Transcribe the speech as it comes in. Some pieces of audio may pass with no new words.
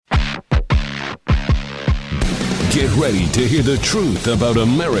Get ready to hear the truth about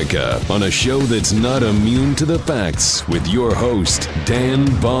America on a show that's not immune to the facts with your host, Dan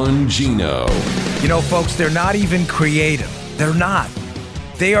Bongino. You know, folks, they're not even creative. They're not.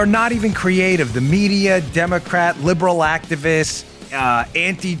 They are not even creative. The media, Democrat, liberal activists,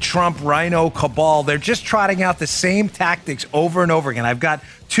 anti-Trump rhino cabal, they're just trotting out the same tactics over and over again. I've got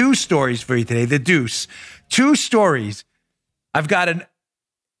two stories for you today. The deuce. Two stories. I've got an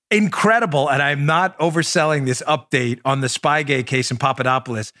incredible, and I'm not overselling this update on the Spygate case in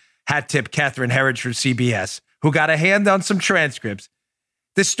Papadopoulos, hat tip Catherine Herridge from CBS, who got a hand on some transcripts.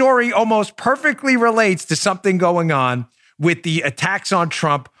 The story almost perfectly relates to something going on with the attacks on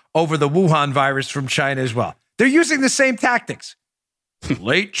Trump over the Wuhan virus from China as well. They're using the same tactics.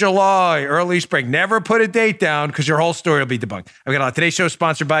 Late July, early spring. Never put a date down because your whole story will be debunked. I've got a lot. Today's show is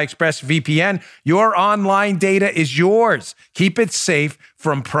sponsored by ExpressVPN. Your online data is yours. Keep it safe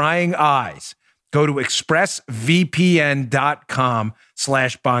from prying eyes. Go to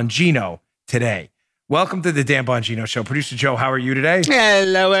expressvpn.com/Bongino today. Welcome to the Dan Bongino Show. Producer Joe, how are you today?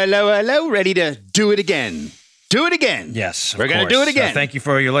 Hello. Ready to do it again. Do it again. Yes, we're going to do it again. Thank you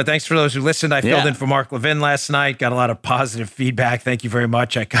for thanks for those who listened. I filled in for Mark Levin last night. Got a lot of positive feedback. Thank you very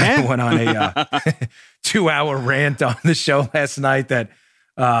much. I kind of went on a 2-hour rant on the show last night that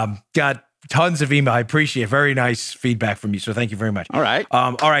got tons of email. I appreciate it. Very nice feedback from you. So thank you very much. All right.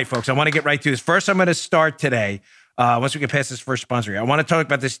 All right, folks. I want to get right to this. First, I'm going to start today. Once we get past this first sponsor, I want to talk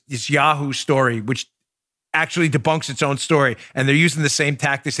about this Yahoo story, which actually debunks its own story, and they're using the same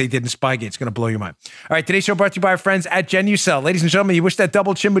tactics they did in Spygate. It's going to blow your mind. All right, today's show brought to you by our friends at GenuCell. Ladies and gentlemen, you wish that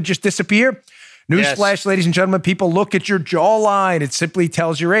double chin would just disappear? Newsflash, ladies and gentlemen, people look at your jawline. It simply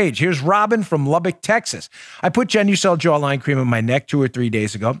tells your age. Here's Robin from Lubbock, Texas. I put GenuCell jawline cream on my neck 2 or 3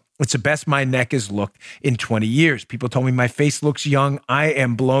 days ago. It's the best my neck has looked in 20 years. People told me my face looks young. I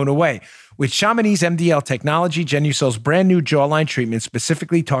am blown away. With Chamonix MDL technology, GenuCell's brand new jawline treatment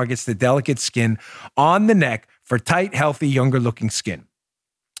specifically targets the delicate skin on the neck for tight, healthy, younger-looking skin.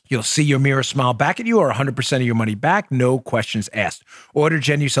 You'll see your mirror smile back at you or 100% of your money back, no questions asked. Order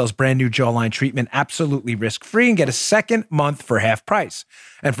GenuCell's brand new jawline treatment absolutely risk-free and get a second month for half price.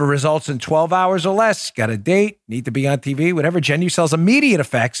 And for results in 12 hours or less, got a date, need to be on TV, whatever, GenuCell's immediate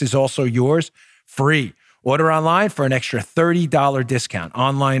effects is also yours free. Order online for an extra $30 discount.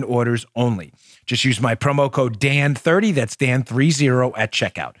 Online orders only. Just use my promo code DAN30, that's DAN30 at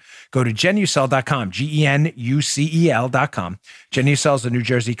checkout. Go to GenuCell.com, GenuCell.com. GenuCell is a New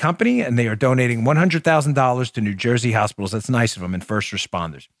Jersey company, and they are donating $100,000 to New Jersey hospitals. That's nice of them, and first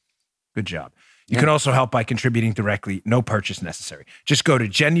responders. Good job. You can also help by contributing directly. No purchase necessary. Just go to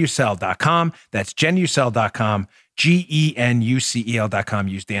GenuCell.com. That's GenuCell.com, GenuCell.com.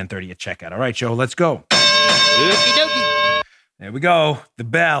 Use Dan30 at checkout. All right, Joe, let's go. There we go. The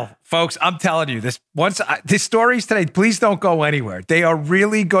bell. Folks, I'm telling you, these stories today, please don't go anywhere. They are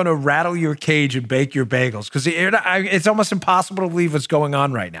really going to rattle your cage and bake your bagels because it's almost impossible to believe what's going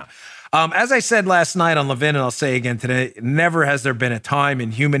on right now. As I said last night on Levin, and I'll say again today, never has there been a time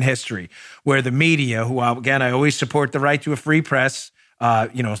in human history where the media, who, again, I always support the right to a free press,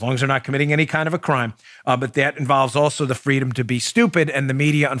 as long as they're not committing any kind of a crime, but that involves also the freedom to be stupid, and the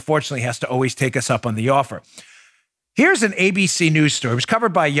media, unfortunately, has to always take us up on the offer. Here's an ABC News story. It was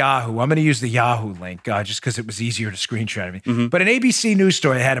covered by Yahoo. I'm going to use the Yahoo link just because it was easier to screenshot. But an ABC News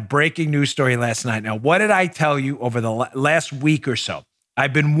story. I had a breaking news story last night. Now, what did I tell you over the last week or so?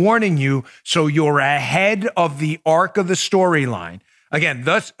 I've been warning you so you're ahead of the arc of the storyline. Again,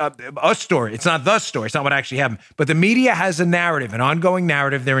 a story. It's not the story. It's not what actually happened. But the media has a narrative, an ongoing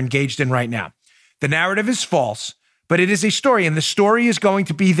narrative they're engaged in right now. The narrative is false, but it is a story. And the story is going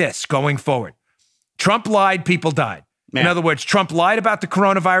to be this going forward. Trump lied, people died. Man. In other words, Trump lied about the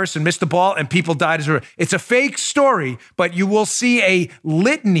coronavirus and missed the ball, and people died as a result. It's a fake story, but you will see a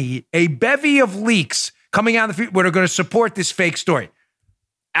litany, a bevy of leaks coming out in the future that are going to support this fake story.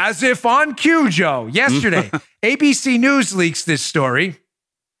 As if on cue, Joe, yesterday, ABC News leaks this story.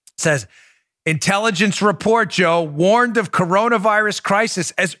 Says, intelligence report, Joe, warned of coronavirus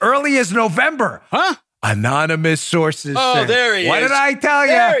crisis as early as November. Huh? Anonymous sources. Oh, there he is. What did I tell you?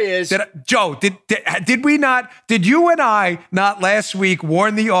 There he is. Joe, did we not, did you and I not last week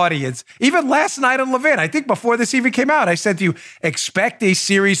warn the audience, even last night on Levin, I think before this even came out, I said to you, expect a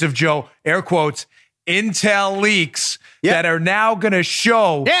series of, Joe, air quotes, intel leaks that are now going to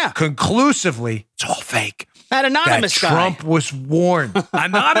show conclusively it's all fake. That anonymous guy. Trump was warned.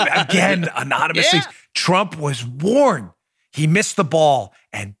 Anonymous leaks. Trump was warned. He missed the ball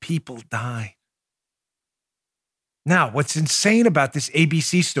and people died. Now, what's insane about this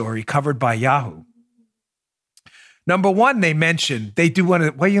ABC story covered by Yahoo? Number one, they mentioned, they do want to,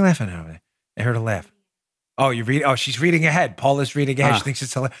 what are you laughing at over there? I heard a laugh. Oh, you read? Oh, she's reading ahead. Paula's reading ahead. She thinks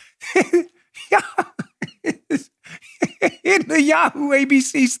it's hilarious. In the Yahoo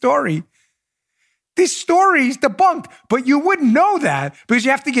ABC story, this story is debunked, but you wouldn't know that because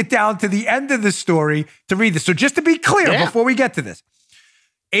you have to get down to the end of the story to read this. So just to be clear, before we get to this,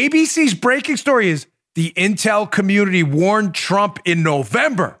 ABC's breaking story is the intel community warned Trump in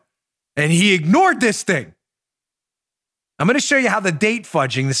November, and he ignored this thing. I'm going to show you how the date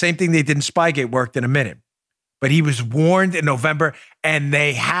fudging, the same thing they did in Spygate, worked in a minute. But he was warned in November, and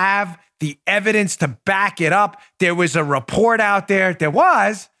they have the evidence to back it up. There was a report out there.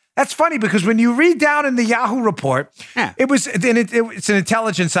 That's funny because when you read down in the Yahoo report, it's an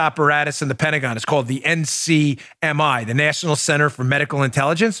intelligence apparatus in the Pentagon. It's called the NCMI, the National Center for Medical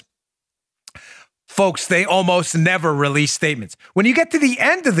Intelligence. Folks, they almost never release statements. When you get to the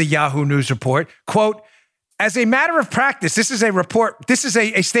end of the Yahoo News report, quote, as a matter of practice, this is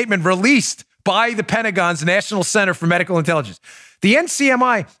a statement released by the Pentagon's National Center for Medical Intelligence. The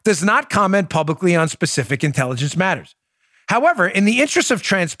NCMI does not comment publicly on specific intelligence matters. However, in the interest of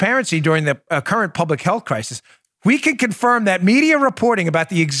transparency during the current public health crisis, we can confirm that media reporting about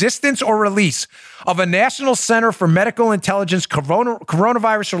the existence or release of a National Center for Medical Intelligence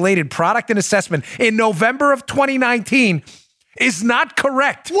coronavirus-related product and assessment in November of 2019 is not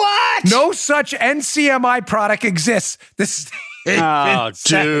correct. What? No such NCMI product exists. Dude.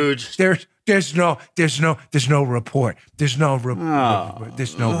 There's no report. There's no report.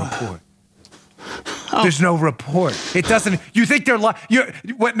 There's no report. There's no report. It doesn't. You think they're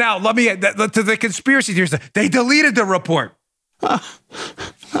what now? Let me to the conspiracy theories. They deleted the report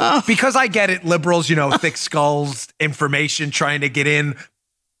because I get it. Liberals, thick skulls, information trying to get in,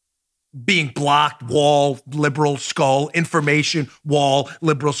 being blocked. Wall, liberal skull, information. Wall,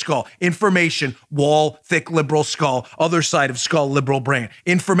 liberal skull, information. Wall, thick liberal skull. Other side of skull, liberal brain.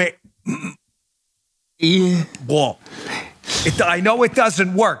 Information. Wall. I know it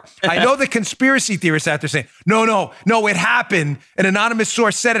doesn't work. I know the conspiracy theorists out there saying, no, it happened. An anonymous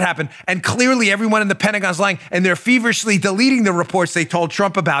source said it happened. And clearly everyone in the Pentagon's lying. And they're feverishly deleting the reports they told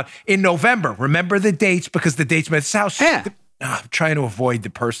Trump about in November. Remember the dates because the dates meant I'm trying to avoid the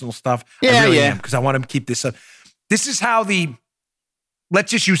personal stuff. I really am because I want to keep this up. This is how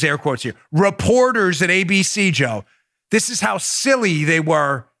let's just use air quotes here, reporters at ABC, Joe. This is how silly they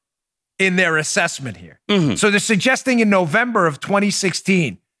were in their assessment here. Mm-hmm. So they're suggesting in November of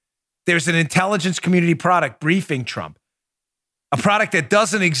 2016, there's an intelligence community product briefing Trump, a product that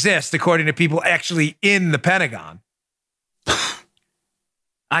doesn't exist according to people actually in the Pentagon.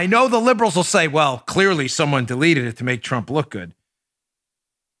 I know the liberals will say, well, clearly someone deleted it to make Trump look good.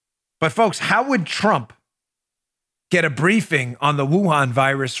 But folks, how would Trump get a briefing on the Wuhan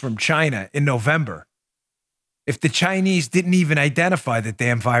virus from China in November if the Chinese didn't even identify the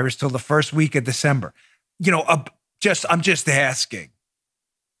damn virus till the first week of December? I'm just asking.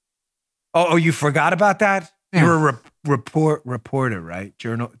 Oh, you forgot about that? Yeah. You're a reporter, right?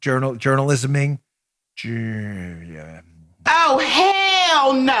 Journalisming. Yeah. Oh,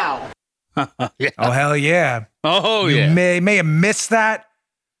 hell no. Yeah. Oh, hell yeah. Oh, you yeah. may have missed that.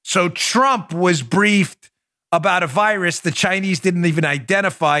 So Trump was briefed about a virus the Chinese didn't even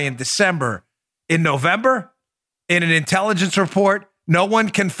identify in December. In November, in an intelligence report no one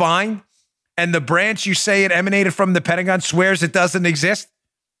can find, and the branch you say it emanated from the Pentagon swears it doesn't exist?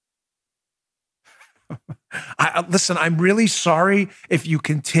 Listen, I'm really sorry if you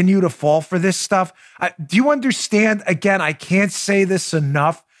continue to fall for this stuff. Do you understand? Again, I can't say this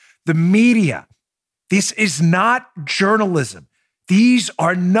enough. The media, this is not journalism. These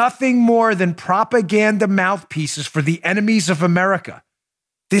are nothing more than propaganda mouthpieces for the enemies of America.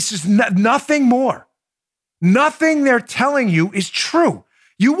 This is nothing more. Nothing they're telling you is true.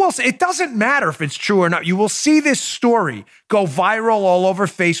 You will. It doesn't matter if it's true or not. You will see this story go viral all over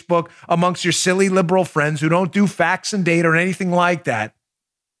Facebook amongst your silly liberal friends who don't do facts and data or anything like that,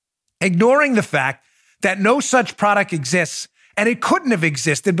 ignoring the fact that no such product exists, and it couldn't have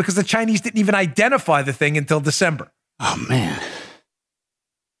existed because the Chinese didn't even identify the thing until December. Oh, man.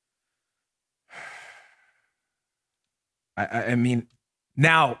 I mean,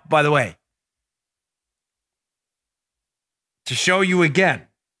 now, by the way, to show you again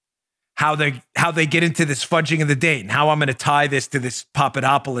how they get into this fudging of the date and how I'm going to tie this to this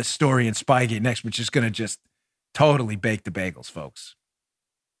Papadopoulos story in Spygate next, which is going to just totally bake the bagels, folks.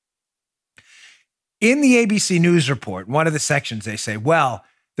 In the ABC News report, one of the sections, they say, well,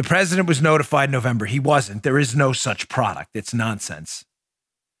 the president was notified in November. He wasn't. There is no such product. It's nonsense.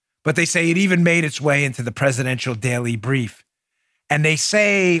 But they say it even made its way into the presidential daily brief. And they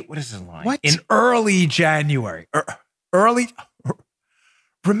say, what is the line? What? In early January.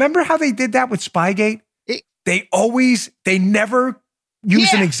 Remember how they did that with Spygate? they never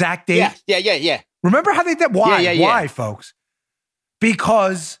use an exact date. Yeah. Remember how they did? Why? Yeah. Why, folks?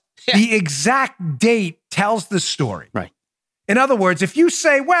 Because the exact date tells the story. Right. In other words, if you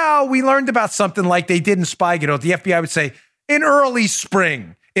say, well, we learned about something like they did in Spygate, the FBI would say, in early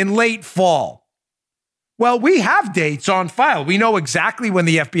spring, in late fall. Well, we have dates on file. We know exactly when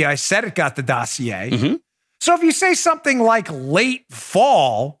the FBI said it got the dossier. Mm-hmm. So if you say something like late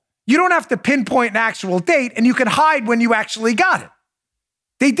fall, you don't have to pinpoint an actual date, and you can hide when you actually got it.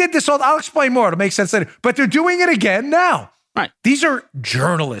 They did this all. I'll explain more. It'll make sense later. But they're doing it again now. Right. These are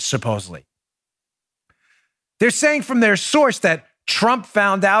journalists, supposedly. They're saying from their source that Trump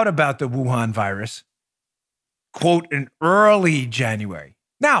found out about the Wuhan virus, quote, in early January.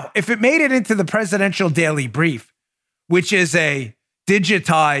 Now, if it made it into the presidential daily brief, which is a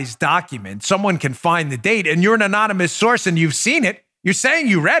digitized document, someone can find the date, and you're an anonymous source and you've seen it. You're saying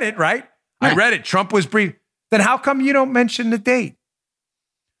you read it, right? Yeah. I read it. Trump was briefed. Then how come you don't mention the date?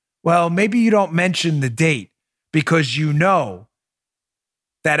 Well, maybe you don't mention the date because you know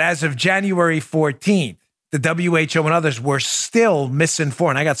that as of January 14th, the WHO and others were still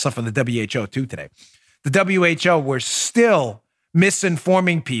misinformed. I got stuff from the WHO too today. The WHO were still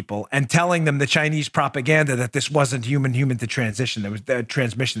misinforming people and telling them the Chinese propaganda that this wasn't human to transmission. There was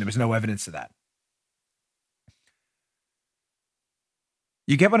transmission. There was no evidence of that.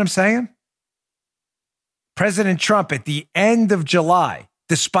 You get what I'm saying? President Trump at the end of July,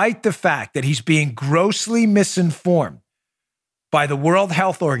 despite the fact that he's being grossly misinformed by the World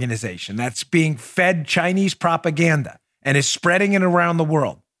Health Organization, that's being fed Chinese propaganda and is spreading it around the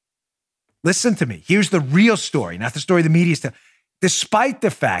world. Listen to me. Here's the real story, not the story the media's telling. Despite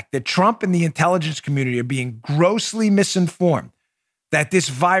the fact that Trump and the intelligence community are being grossly misinformed, that this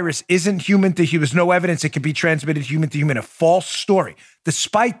virus isn't human to human, there's no evidence it can be transmitted human to human, a false story.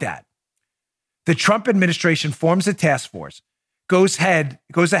 Despite that, the Trump administration forms a task force, goes ahead.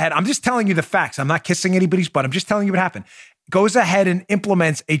 I'm just telling you the facts. I'm not kissing anybody's butt. I'm just telling you what happened. Goes ahead and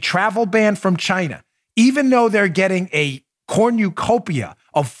implements a travel ban from China, even though they're getting a cornucopia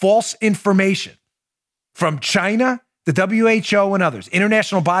of false information from China, the WHO, and others,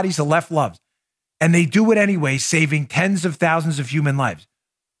 international bodies the left loves. And they do it anyway, saving tens of thousands of human lives.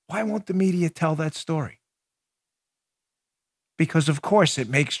 Why won't the media tell that story? Because, of course, it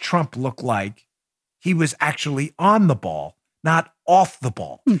makes Trump look like he was actually on the ball, not off the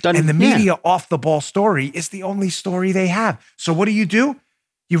ball. And the media off the ball story is the only story they have. So what do?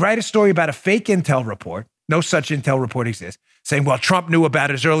 You write a story about a fake intel report. No such intel report exists. Saying, well, Trump knew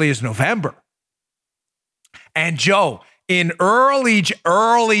about it as early as November. And Joe, in early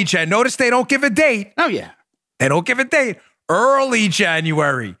January, notice they don't give a date. Oh, yeah. They don't give a date. Early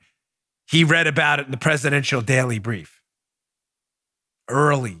January, he read about it in the presidential daily brief.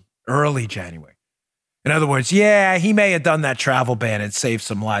 Early January. In other words, yeah, he may have done that travel ban and saved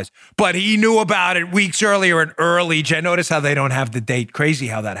some lives, but he knew about it weeks earlier in early January. Notice how they don't have the date. Crazy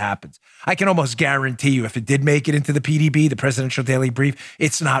how that happens. I can almost guarantee you if it did make it into the PDB, the Presidential Daily Brief,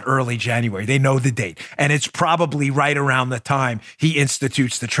 it's not early January. They know the date. And it's probably right around the time he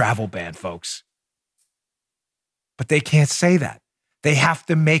institutes the travel ban, folks. But they can't say that. They have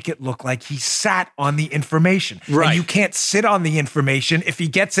to make it look like he sat on the information. Right. And you can't sit on the information if he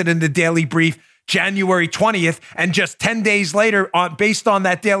gets it in the Daily Brief January 20th and just 10 days later, based on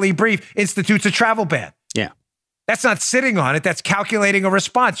that daily brief, institutes a travel ban. Yeah. That's not sitting on it. That's calculating a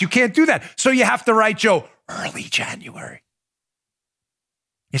response. You can't do that. So you have to write, Joe, early January.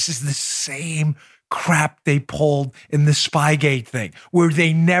 This is the same crap they pulled in the Spygate thing, where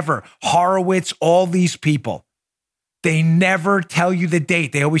they never, Horowitz, all these people, they never tell you the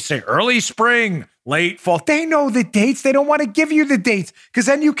date. They always say early spring, late fall. They know the dates. They don't want to give you the dates because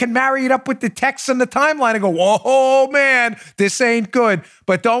then you can marry it up with the text and the timeline and go, oh man, this ain't good.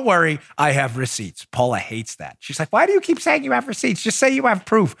 But don't worry, I have receipts. Paula hates that. She's like, why do you keep saying you have receipts? Just say you have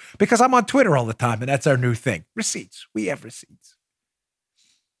proof, because I'm on Twitter all the time and that's our new thing. Receipts. We have receipts.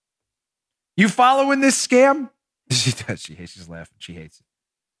 You following this scam? She does. She's laughing. She hates it.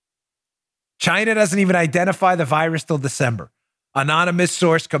 China doesn't even identify the virus till December. Anonymous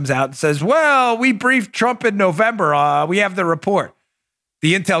source comes out and says, well, we briefed Trump in November. We have the report.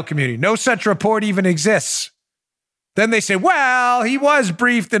 The intel community. No such report even exists. Then they say, well, he was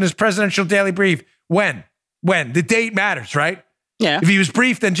briefed in his presidential daily brief. When? The date matters, right? Yeah. If he was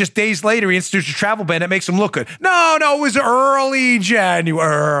briefed, then just days later, he institutes a travel ban. That makes him look good. No, it was early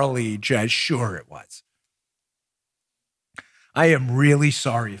January. Sure it was. I am really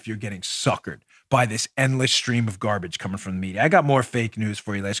sorry if you're getting suckered by this endless stream of garbage coming from the media. I got more fake news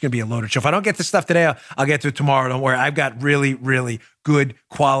for you. It's going to be a loaded show. If I don't get to stuff today, I'll get to it tomorrow. Don't worry. I've got really, really good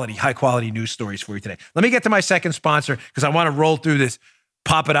quality, high quality news stories for you today. Let me get to my second sponsor because I want to roll through this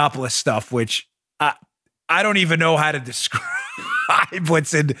Papadopoulos stuff, which I don't even know how to describe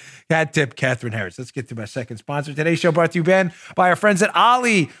what's in that tip, Catherine Harris. Let's get to my second sponsor. Today's show brought to you, Ben, by our friends at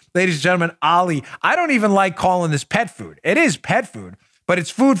Ollie. Ladies and gentlemen, Ollie. I don't even like calling this pet food. It is pet food, but it's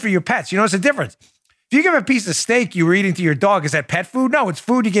food for your pets. You know, it's a difference. If you give a piece of steak you were eating to your dog, is that pet food? No, it's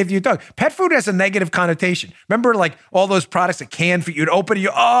food you gave to your dog. Pet food has a negative connotation. Remember, like all those products that canned for you'd open it,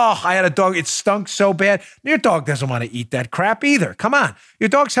 I had a dog, it stunk so bad. Your dog doesn't want to eat that crap either. Come on. Your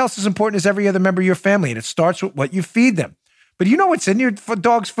dog's health is as important as every other member of your family, and it starts with what you feed them. But you know what's in your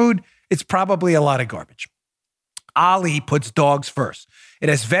dog's food? It's probably a lot of garbage. Ollie puts dogs first. It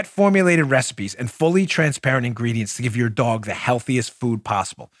has vet-formulated recipes and fully transparent ingredients to give your dog the healthiest food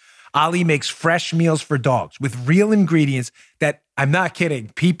possible. Ollie makes fresh meals for dogs with real ingredients that, I'm not kidding,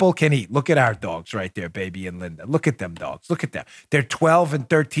 people can eat. Look at our dogs right there, Baby and Linda. Look at them dogs. Look at them. They're 12 and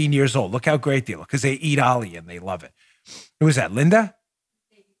 13 years old. Look how great they look because they eat Ollie and they love it. Who is that, Linda?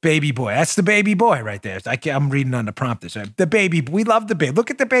 Baby boy. That's the baby boy right there. I'm reading on the prompter. So the baby. We love the baby. Look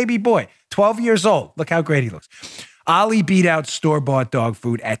at the baby boy. 12 years old. Look how great he looks. Ollie beat out store-bought dog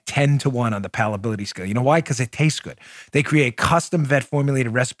food at 10-1 on the palatability scale. You know why? Because it tastes good. They create custom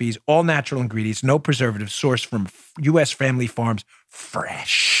vet-formulated recipes, all natural ingredients, no preservatives, sourced from U.S. family farms,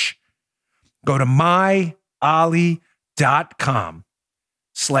 fresh. Go to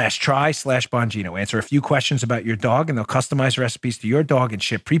myollie.com/try/Bongino. Answer a few questions about your dog, and they'll customize recipes to your dog and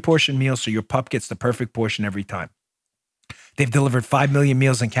ship pre-portioned meals so your pup gets the perfect portion every time. They've delivered 5 million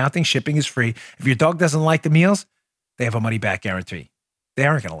meals and counting. Shipping is free. If your dog doesn't like the meals, they have a money-back guarantee. They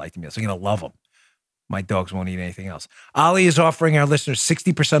aren't going to like the meals. They're going to love them. My dogs won't eat anything else. Ollie is offering our listeners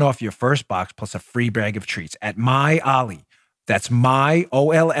 60% off your first box plus a free bag of treats at myollie. That's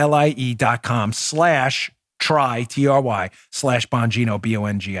myollie.com/try, TRY/Bongino,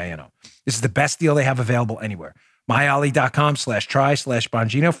 Bongino. This is the best deal they have available anywhere.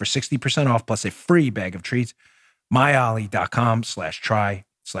 myollie.com/try/Bongino for 60% off plus a free bag of treats.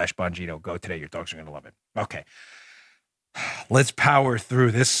 myollie.com/try/Bongino. Go today. Your dogs are going to love it. Okay. Let's power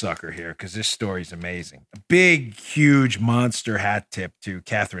through this sucker here because this story is amazing. A big, huge monster hat tip to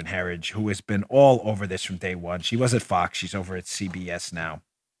Catherine Herridge, who has been all over this from day one. She was at Fox. She's over at CBS now.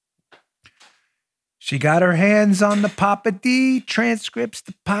 She got her hands on the Papa D transcripts,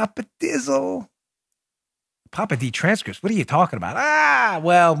 the Papa Dizzle. Papa D transcripts, what are you talking about?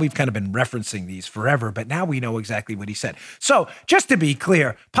 Well, we've kind of been referencing these forever, but now we know exactly what he said. So just to be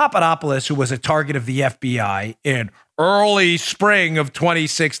clear, Papadopoulos, who was a target of the FBI in early spring of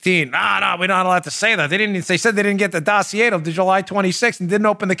 2016. No, we're not allowed to say that. They said they didn't get the dossier till July 26th and didn't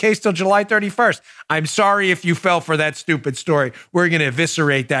open the case till July 31st. I'm sorry if you fell for that stupid story. We're going to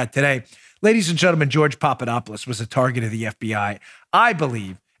eviscerate that today. Ladies and gentlemen, George Papadopoulos was a target of the FBI, I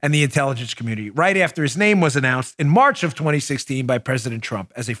believe, and the intelligence community right after his name was announced in March of 2016 by President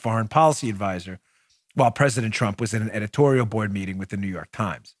Trump as a foreign policy advisor, while President Trump was in an editorial board meeting with the New York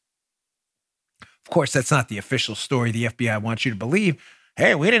Times. Of course, that's not the official story the FBI wants you to believe.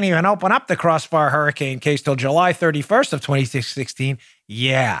 Hey, we didn't even open up the Crossfire Hurricane case till July 31st of 2016.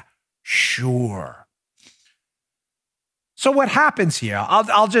 Yeah, sure. So what happens here?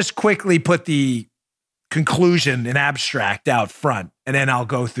 I'll just quickly put the conclusion in abstract out front, and then I'll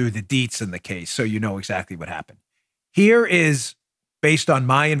go through the deets in the case so you know exactly what happened. Here is, based on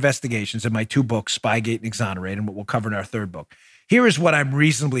my investigations in my two books, Spygate and Exonerate, and what we'll cover in our third book, here is what I'm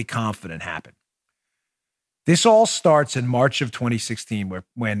reasonably confident happened. This all starts in March of 2016,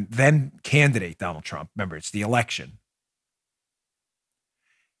 when then candidate Donald Trump, remember, it's the election,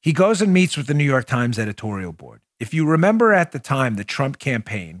 he goes and meets with the New York Times editorial board. If you remember at the time, the Trump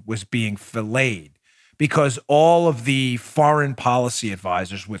campaign was being filleted because all of the foreign policy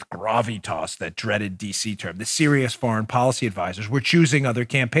advisors with gravitas, that dreaded DC term, the serious foreign policy advisors, were choosing other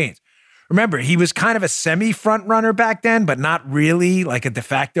campaigns. Remember, he was kind of a semi-front runner back then, but not really like a de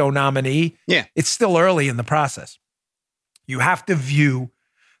facto nominee. Yeah. It's still early in the process. You have to view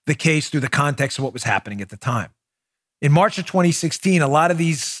the case through the context of what was happening at the time. In March of 2016, a lot of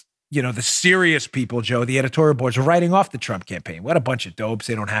these, the serious people, Joe, the editorial boards, were writing off the Trump campaign. What a bunch of dopes.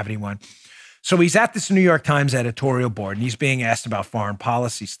 They don't have anyone. So he's at this New York Times editorial board, and he's being asked about foreign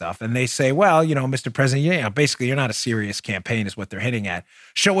policy stuff. And they say, well, Mr. President, basically you're not a serious campaign is what they're hinting at.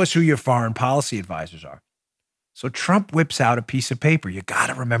 Show us who your foreign policy advisors are. So Trump whips out a piece of paper. You got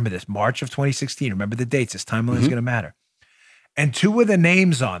to remember this, March of 2016. Remember the dates. This timeline is going to matter. And two of the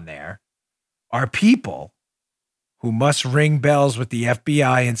names on there are people who must ring bells with the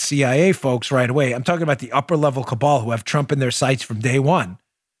FBI and CIA folks right away. I'm talking about the upper-level cabal who have Trump in their sights from day one.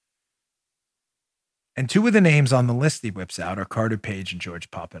 And two of the names on the list he whips out are Carter Page and George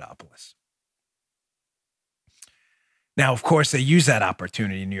Papadopoulos. Now, of course, they use that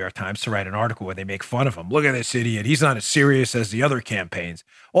opportunity in New York Times to write an article where they make fun of him. Look at this idiot. He's not as serious as the other campaigns.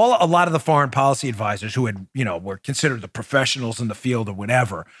 A lot of the foreign policy advisors who had, were considered the professionals in the field or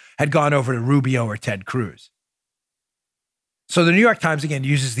whatever, had gone over to Rubio or Ted Cruz. So the New York Times, again,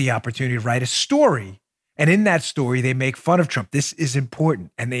 uses the opportunity to write a story. And in that story, they make fun of Trump. This is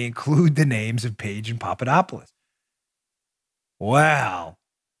important. And they include the names of Page and Papadopoulos. Well,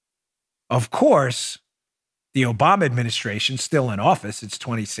 of course, the Obama administration, still in office, it's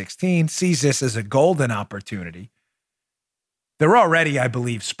 2016, sees this as a golden opportunity. They're already, I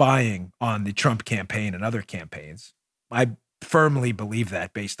believe, spying on the Trump campaign and other campaigns. I firmly believe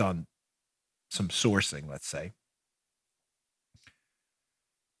that based on some sourcing, let's say.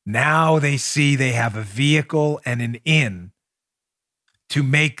 Now they see they have a vehicle and an in to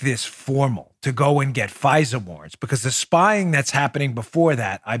make this formal, to go and get FISA warrants, because the spying that's happening before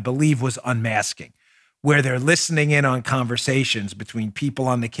that, I believe, was unmasking, where they're listening in on conversations between people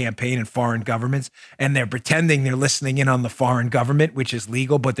on the campaign and foreign governments, and they're pretending they're listening in on the foreign government, which is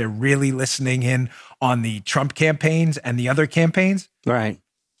legal, but they're really listening in on the Trump campaigns and the other campaigns. Right.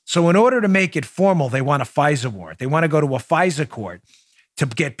 So in order to make it formal, they want a FISA warrant. They want to go to a FISA court to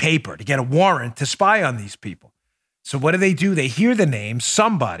get paper, to get a warrant to spy on these people. So what do? They hear the name,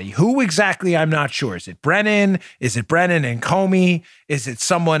 somebody. Who exactly, I'm not sure. Is it Brennan? Is it Brennan and Comey? Is it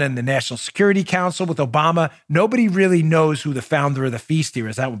someone in the National Security Council with Obama? Nobody really knows who the founder of the feast here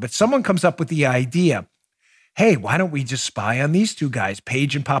is. That one. But someone comes up with the idea, hey, why don't we just spy on these two guys,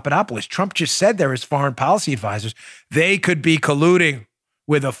 Page and Papadopoulos? Trump just said they're his foreign policy advisors. They could be colluding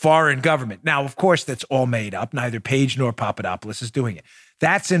with a foreign government. Now, of course, that's all made up. Neither Page nor Papadopoulos is doing it.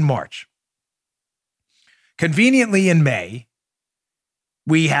 That's in March. Conveniently in May,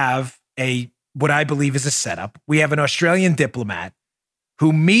 we have what I believe is a setup. We have an Australian diplomat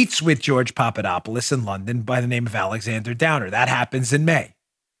who meets with George Papadopoulos in London by the name of Alexander Downer. That happens in May.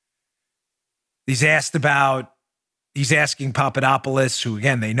 He's asking Papadopoulos, who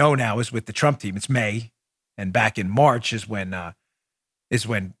again they know now is with the Trump team. It's May, and back in March is when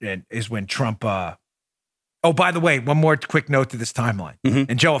Trump. Oh, by the way, one more quick note to this timeline. Mm-hmm.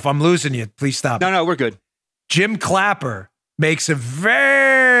 And Joe, if I'm losing you, please stop. No, we're good. Jim Clapper makes a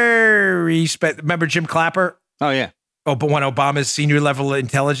very remember Jim Clapper? Oh yeah. Oh, but one of Obama's senior level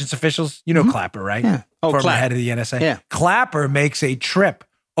intelligence officials. You know Clapper, right? Yeah. Oh, former head of the NSA. Yeah. Clapper makes a trip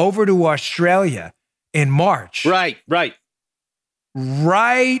over to Australia in March. Right.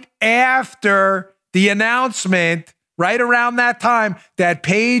 Right after the announcement. Right around that time that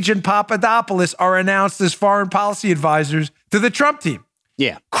Page and Papadopoulos are announced as foreign policy advisors to the Trump team.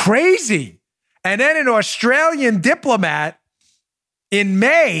 Yeah. Crazy. And then an Australian diplomat in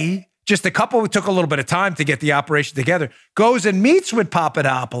May, just a couple, it took a little bit of time to get the operation together, goes and meets with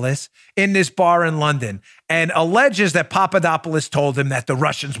Papadopoulos in this bar in London and alleges that Papadopoulos told him that the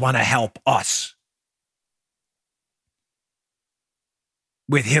Russians want to help us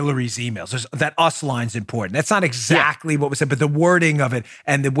with Hillary's emails. That us line's important. That's not exactly what was said, but the wording of it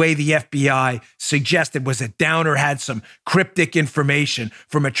and the way the FBI suggested was that Downer had some cryptic information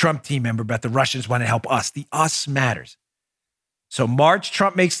from a Trump team member about the Russians want to help us. The us matters. So March,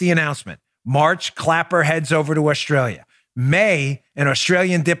 Trump makes the announcement. March, Clapper heads over to Australia. May, an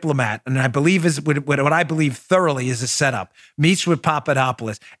Australian diplomat, and I believe is what I believe thoroughly is a setup, meets with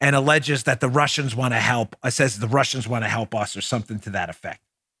Papadopoulos and alleges that the Russians want to help, says the Russians want to help us or something to that effect.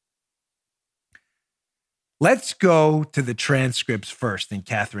 Let's go to the transcripts first in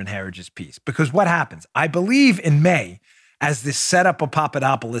Catherine Herridge's piece, because what happens? I believe in May, as this setup of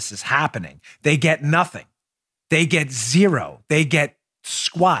Papadopoulos is happening, they get nothing. They get zero. They get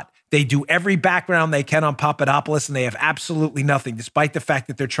squat. They do every background they can on Papadopoulos, and they have absolutely nothing, despite the fact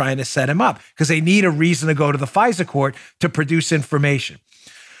that they're trying to set him up, because they need a reason to go to the FISA court to produce information.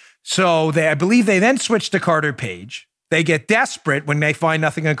 So I believe they then switch to Carter Page. They get desperate when they find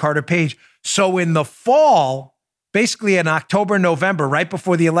nothing on Carter Page. So in the fall, basically in October, November, right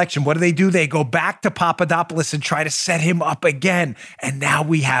before the election, what do? They go back to Papadopoulos and try to set him up again. And now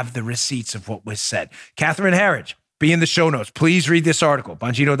we have the receipts of what was said. Catherine Herridge, be in the show notes. Please read this article,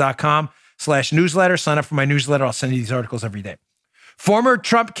 bongino.com/newsletter. Sign up for my newsletter. I'll send you these articles every day. Former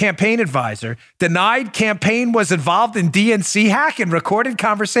Trump campaign advisor denied campaign was involved in DNC hack and recorded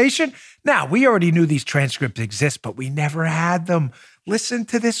conversation. Now, we already knew these transcripts exist, but we never had them. Listen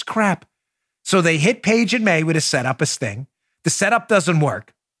to this crap. So they hit Page in May with a setup, a sting. The setup doesn't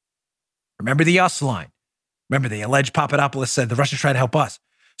work. Remember the us line. Remember, they alleged Papadopoulos said the Russians tried to help us.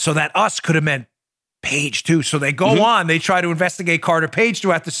 So that us could have meant Page too. So they go on, they try to investigate Carter Page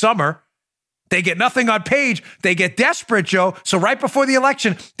throughout the summer. They get nothing on Page. They get desperate, Joe. So right before the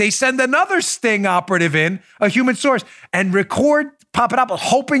election, they send another sting operative in, a human source, and record Papadopoulos,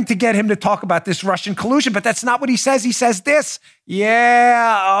 hoping to get him to talk about this Russian collusion. But that's not what he says. He says this.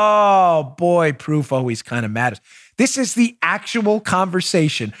 Yeah. Oh, boy. Proof always kind of matters. This is the actual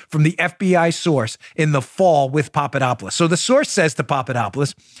conversation from the FBI source in the fall with Papadopoulos. So the source says to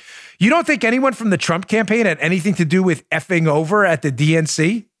Papadopoulos, you don't think anyone from the Trump campaign had anything to do with effing over at the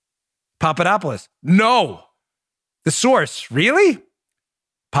DNC? Papadopoulos, no. The source, really?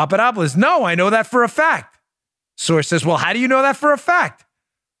 Papadopoulos, no, I know that for a fact. Source says, well, how do you know that for a fact?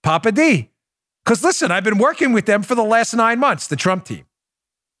 Papa D, because listen, I've been working with them for the last 9 months, the Trump team.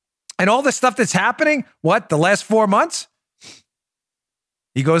 And all the stuff that's happening, the last 4 months?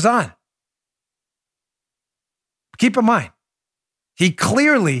 He goes on. Keep in mind, he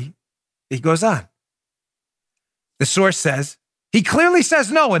goes on. The source says, he clearly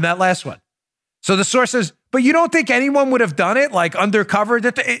says no in that last one. So the source says, but you don't think anyone would have done it, like undercover,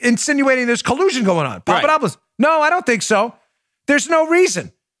 insinuating there's collusion going on? Papadopoulos, no, I don't think so. There's no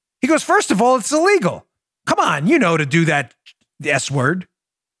reason. He goes, first of all, it's illegal. Come on, to do that S word.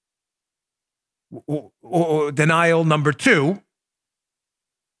 Denial number 2.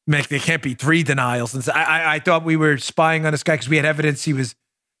 There can't be 3 denials. I thought we were spying on this guy because we had evidence he was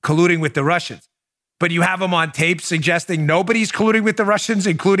colluding with the Russians. But you have him on tape suggesting nobody's colluding with the Russians,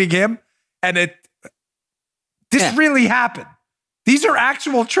 including him. And this really happened. These are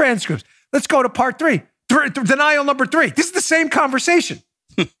actual transcripts. Let's go to part 3. Denial number 3. This is the same conversation.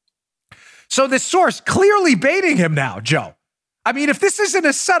 So this source clearly baiting him now, Joe. I mean, if this isn't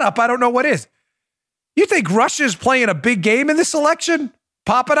a setup, I don't know what is. You think Russia's playing a big game in this election?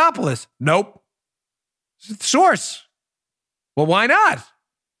 Papadopoulos, nope. Source, well, why not?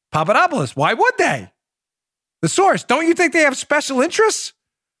 Papadopoulos, why would they? The source, don't you think they have special interests?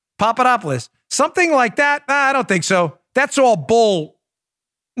 Papadopoulos, something like that? I don't think so. That's all bull.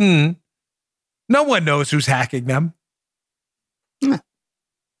 No one knows who's hacking them.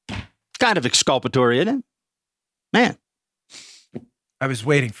 Kind of exculpatory, isn't it? Man. I was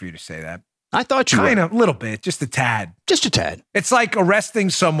waiting for you to say that. I thought you kind were. of, a little bit, just a tad. Just a tad. It's like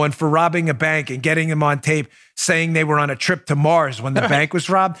arresting someone for robbing a bank and getting them on tape saying they were on a trip to Mars when the bank was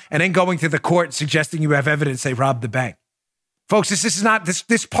robbed, and then going to the court and suggesting you have evidence they robbed the bank. Folks, this is not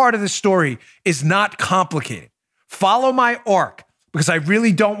this part of the story is not complicated. Follow my arc because I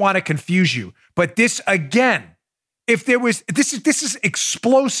really don't want to confuse you. But this again, if there was this is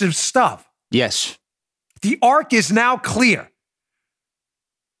explosive stuff. Yes. The arc is now clear.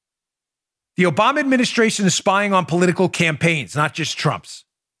 The Obama administration is spying on political campaigns, not just Trump's.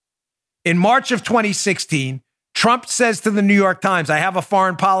 In March of 2016, Trump says to the New York Times, I have a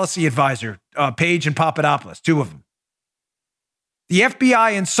foreign policy advisor, Page and Papadopoulos, 2 of them. The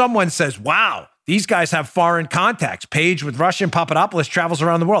FBI and someone says, wow, these guys have foreign contacts. Page with Russia and Papadopoulos travels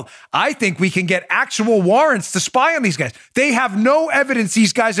around the world. I think we can get actual warrants to spy on these guys. They have no evidence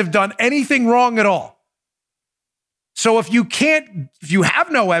these guys have done anything wrong at all. So if you have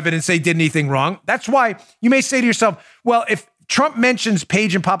no evidence they did anything wrong, that's why you may say to yourself, well, if Trump mentions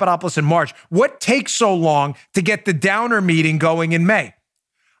Page and Papadopoulos in March, what takes so long to get the Downer meeting going in May?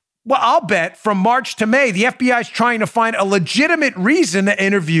 Well, I'll bet from March to May, the FBI is trying to find a legitimate reason to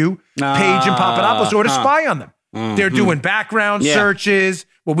interview Page and Papadopoulos or to spy on them. They're doing background searches.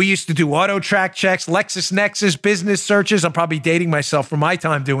 Well, we used to do auto track checks, LexisNexis, business searches. I'm probably dating myself from my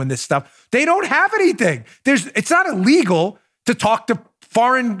time doing this stuff. They don't have anything. It's not illegal to talk to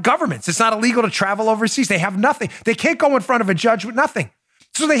foreign governments. It's not illegal to travel overseas. They have nothing. They can't go in front of a judge with nothing.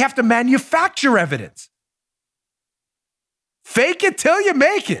 So they have to manufacture evidence. Fake it till you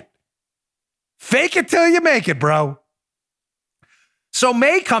make it. Fake it till you make it, bro. So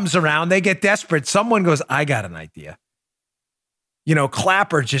May comes around. They get desperate. Someone goes, I got an idea.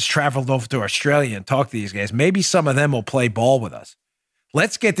 Clapper just traveled over to Australia and talked to these guys. Maybe some of them will play ball with us.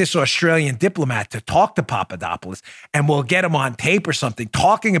 Let's get this Australian diplomat to talk to Papadopoulos, and we'll get him on tape or something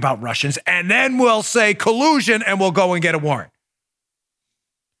talking about Russians, and then we'll say collusion, and we'll go and get a warrant.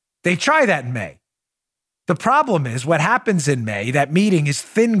 They try that in May. The problem is what happens in May, that meeting is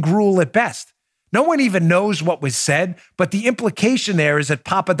thin gruel at best. No one even knows what was said, but the implication there is that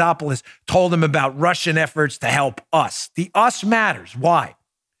Papadopoulos told him about Russian efforts to help us. The us matters. Why?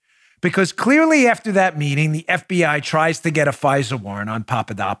 Because clearly after that meeting, the FBI tries to get a FISA warrant on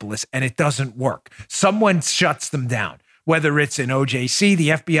Papadopoulos, and it doesn't work. Someone shuts them down, whether it's an OJC, the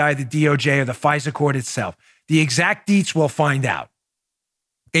FBI, the DOJ, or the FISA court itself. The exact deets we'll find out.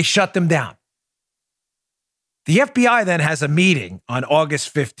 They shut them down. The FBI then has a meeting on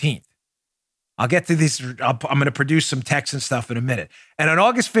August 15th. I'll get to these. I'm going to produce some text and stuff in a minute. And on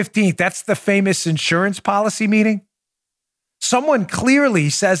August 15th, that's the famous insurance policy meeting. Someone clearly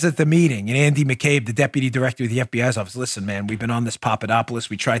says at the meeting, and Andy McCabe, the deputy director of the FBI's office, listen, man, we've been on this Papadopoulos.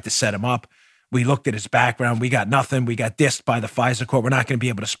 We tried to set him up. We looked at his background. We got nothing. We got dissed by the FISA court. We're not going to be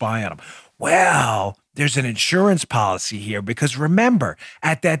able to spy on him. Well, there's an insurance policy here because remember,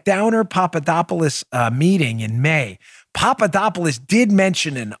 at that Downer Papadopoulos meeting in May, Papadopoulos did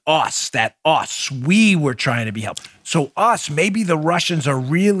mention an us, that us, we were trying to be helped. So us, maybe the Russians are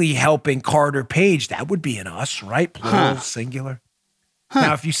really helping Carter Page. That would be an us, right? Plural, singular.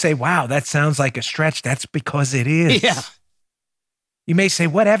 Now, if you say, wow, that sounds like a stretch, that's because it is. Yeah. You may say,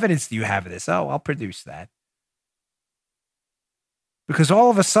 what evidence do you have of this? Oh, I'll produce that. Because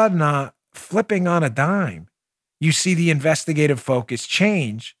all of a sudden, flipping on a dime, you see the investigative focus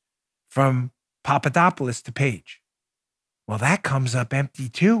change from Papadopoulos to Page. Well, that comes up empty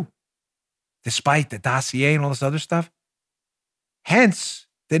too, despite the dossier and all this other stuff. Hence,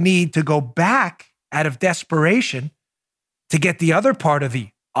 the need to go back out of desperation to get the other part of the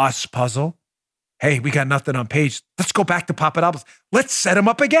us puzzle. Hey, we got nothing on Page. Let's go back to Papadopoulos. Let's set him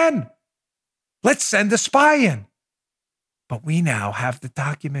up again. Let's send a spy in. But we now have the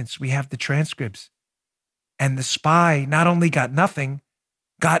documents. We have the transcripts. And the spy not only got nothing,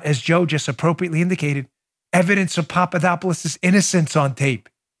 got, as Joe just appropriately indicated, evidence of Papadopoulos' innocence on tape.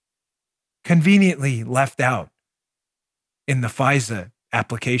 Conveniently left out in the FISA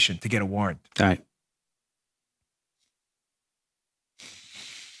application to get a warrant. All right.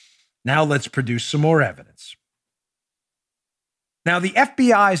 Now let's produce some more evidence. Now, the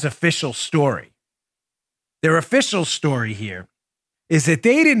FBI's official story, their official story here is that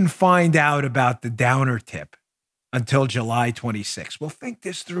they didn't find out about the Downer tip until July 26. Well, think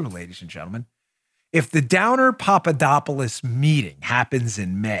this through, ladies and gentlemen. If the Downer Papadopoulos meeting happens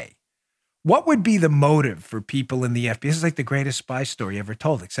in May, what would be the motive for people in the FBI? This is like the greatest spy story ever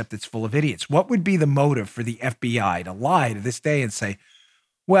told, except it's full of idiots. What would be the motive for the FBI to lie to this day and say,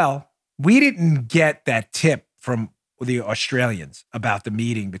 well, we didn't get that tip from the Australians about the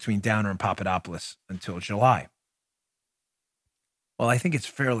meeting between Downer and Papadopoulos until July? Well, I think it's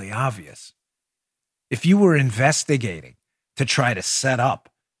fairly obvious. If you were investigating to try to set up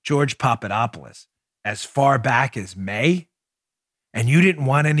George Papadopoulos as far back as May, and you didn't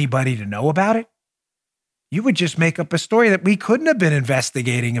want anybody to know about it, you would just make up a story that we couldn't have been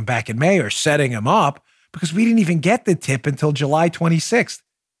investigating him back in May or setting him up because we didn't even get the tip until July 26th.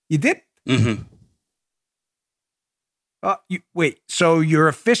 You did? Mm-hmm. Wait, so your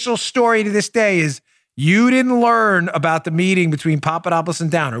official story to this day is you didn't learn about the meeting between Papadopoulos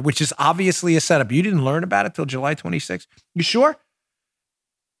and Downer, which is obviously a setup. You didn't learn about it till July 26th. You sure?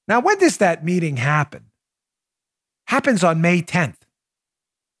 Now, when does that meeting happen? Happens on May 10th.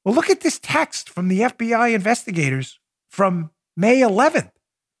 Well, look at this text from the FBI investigators from May 11th.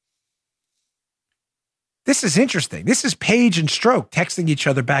 This is interesting. This is Page and Stroke texting each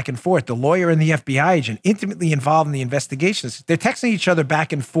other back and forth. The lawyer and the FBI agent intimately involved in the investigations. They're texting each other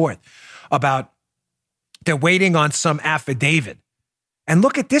back and forth about they're waiting on some affidavit. And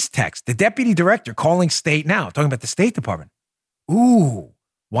look at this text. The deputy director calling State Now, talking about the State Department. Ooh,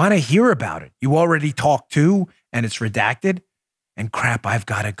 want to hear about it. You already talked to, and it's redacted. And crap, I've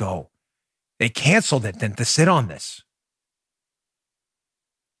got to go. They canceled it then to sit on this.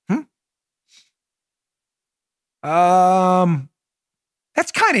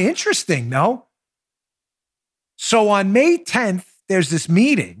 That's kind of interesting, no? So on May 10th, there's this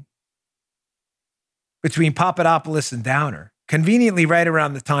meeting between Papadopoulos and Downer. Conveniently, right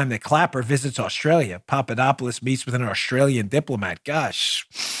around the time that Clapper visits Australia, Papadopoulos meets with an Australian diplomat. Gosh,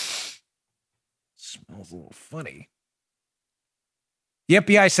 smells a little funny. The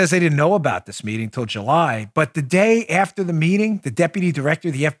FBI says they didn't know about this meeting until July, but the day after the meeting, the deputy director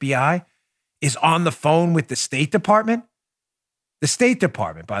of the FBI is on the phone with the State Department. The State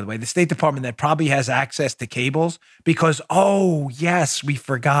Department, by the way, the State Department that probably has access to cables because, oh, yes, we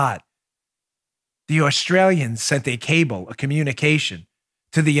forgot. The Australians sent a cable, a communication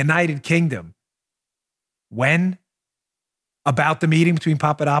to the United Kingdom. When? About the meeting between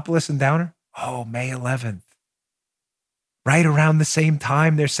Papadopoulos and Downer? Oh, May 11th. Right around the same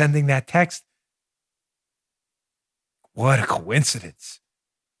time they're sending that text. What a coincidence.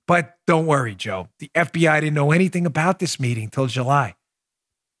 But don't worry, Joe. The FBI didn't know anything about this meeting till July.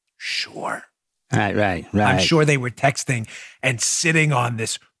 Sure. Right. I'm sure they were texting and sitting on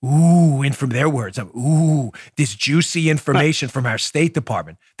this, and from their words, this juicy information from our State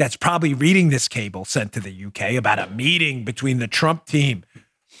Department that's probably reading this cable sent to the UK about a meeting between the Trump team.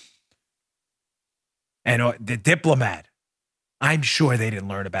 And the diplomat, I'm sure they didn't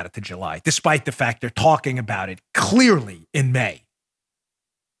learn about it till July, despite the fact they're talking about it clearly in May.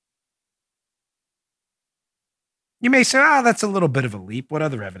 You may say, that's a little bit of a leap. What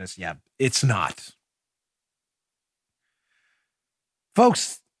other evidence? Yeah, it's not.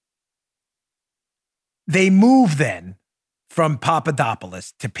 Folks, they move then from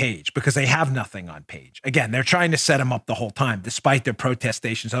Papadopoulos to Page because they have nothing on Page. Again, they're trying to set him up the whole time, despite their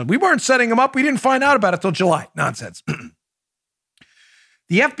protestations. We weren't setting him up. We didn't find out about it till July. Nonsense.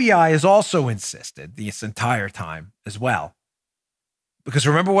 The FBI has also insisted this entire time as well, because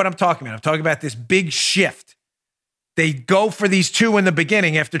remember what I'm talking about. I'm talking about this big shift. They go for these two in the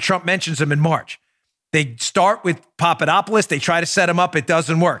beginning after Trump mentions them in March. They start with Papadopoulos. They try to set him up. It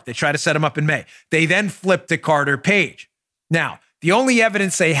doesn't work. They try to set him up in May. They then flip to Carter Page. Now, the only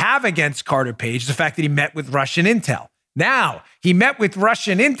evidence they have against Carter Page is the fact that he met with Russian intel. Now, he met with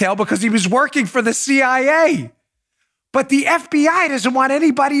Russian intel because he was working for the CIA. But the FBI doesn't want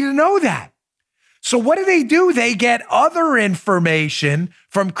anybody to know that. So what do? They get other information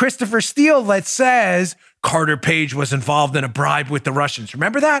from Christopher Steele that says Carter Page was involved in a bribe with the Russians.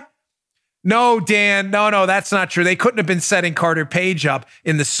 Remember that? No, Dan, no, that's not true. They couldn't have been setting Carter Page up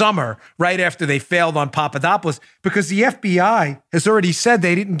in the summer right after they failed on Papadopoulos because the FBI has already said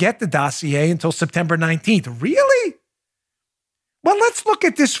they didn't get the dossier until September 19th. Really? Well, let's look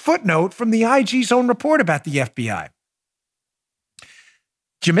at this footnote from the IG's own report about the FBI.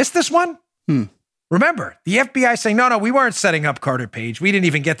 Did you miss this one? Remember, the FBI saying, no, we weren't setting up Carter Page. We didn't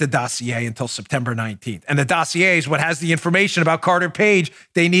even get the dossier until September 19th. And the dossier is what has the information about Carter Page.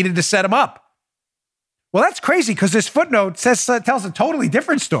 They needed to set him up. Well, that's crazy because this footnote tells a totally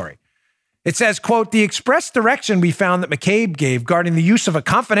different story. It says, quote, the express direction we found that McCabe gave regarding the use of a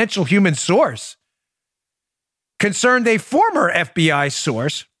confidential human source concerned a former FBI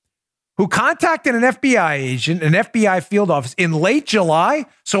source who contacted an FBI agent, an FBI field office in late July.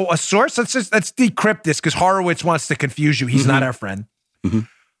 So a source, let's decrypt this because Horowitz wants to confuse you. He's not our friend.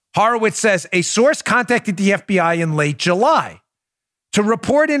 Horowitz says a source contacted the FBI in late July to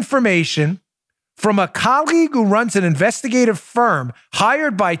report information from a colleague who runs an investigative firm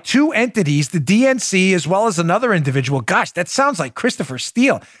hired by two entities, the DNC as well as another individual. Gosh, that sounds like Christopher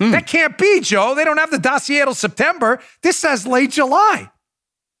Steele. That can't be, Joe. They don't have the dossier till September. This says late July.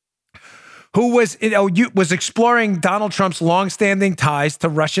 Who was exploring Donald Trump's longstanding ties to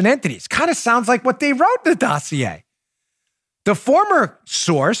Russian entities. Kind of sounds like what they wrote in the dossier. The former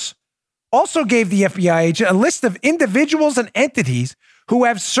source also gave the FBI agent a list of individuals and entities who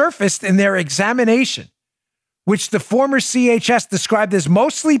have surfaced in their examination, which the former CHS described as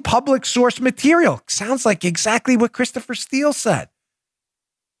mostly public source material. Sounds like exactly what Christopher Steele said.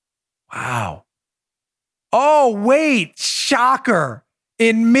 Wow. Oh, wait, shocker.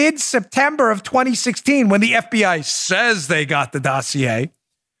 In mid-September of 2016, when the FBI says they got the dossier,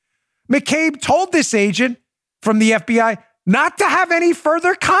 McCabe told this agent from the FBI not to have any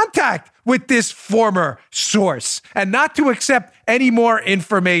further contact with this former source and not to accept any more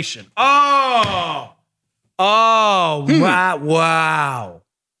information. Wow.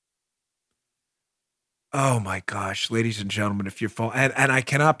 Oh my gosh, ladies and gentlemen, if you're and I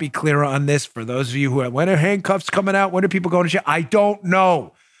cannot be clearer on this for those of you who when are handcuffs coming out? When are people going to jail? I don't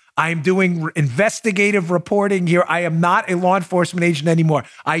know. I'm doing investigative reporting here. I am not a law enforcement agent anymore.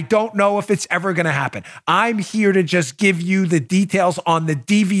 I don't know if it's ever going to happen. I'm here to just give you the details on the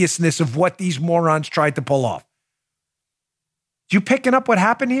deviousness of what these morons tried to pull off. You picking up what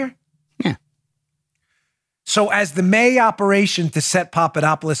happened here? Yeah. So as the May operation to set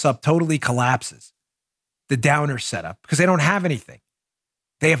Papadopoulos up totally collapses, the Downer setup, because they don't have anything.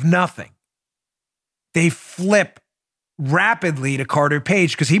 They have nothing. They flip rapidly to Carter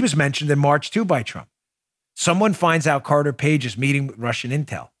Page because he was mentioned in March too by Trump. Someone finds out Carter Page is meeting with Russian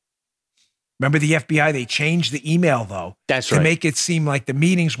intel. Remember the FBI, they changed the email though. That's right. To right. make it seem like the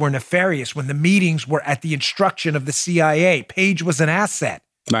meetings were nefarious when the meetings were at the instruction of the CIA. Page was an asset.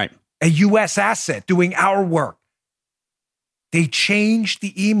 Right. A U.S. asset doing our work. They changed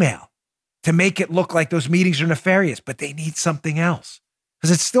the email to make it look like those meetings are nefarious, but they need something else.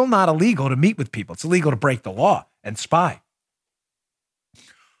 Because it's still not illegal to meet with people. It's illegal to break the law and spy.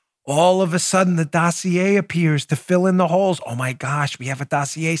 All of a sudden, the dossier appears to fill in the holes. Oh my gosh, we have a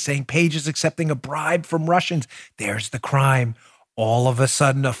dossier saying Page is accepting a bribe from Russians. There's the crime. All of a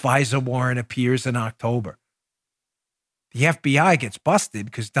sudden, a FISA warrant appears in October. The FBI gets busted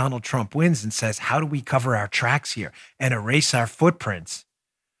because Donald Trump wins and says, how do we cover our tracks here and erase our footprints?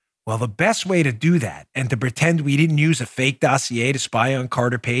 Well, the best way to do that and to pretend we didn't use a fake dossier to spy on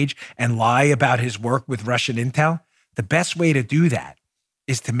Carter Page and lie about his work with Russian intel, the best way to do that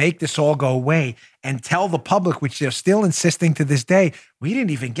is to make this all go away and tell the public, which they're still insisting to this day, we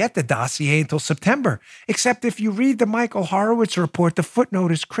didn't even get the dossier until September. Except if you read the Michael Horowitz report, the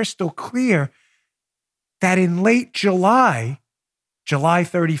footnote is crystal clear that in late July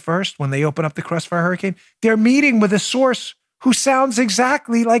 31st, when they open up the Crossfire Hurricane, they're meeting with a source who sounds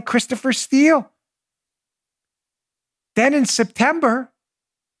exactly like Christopher Steele. Then in September,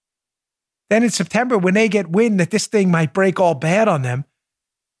 when they get wind that this thing might break all bad on them,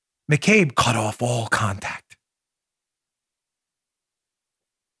 McCabe cut off all contact.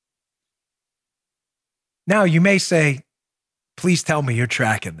 Now, you may say, please tell me you're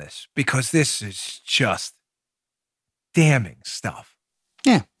tracking this, because this is just damning stuff.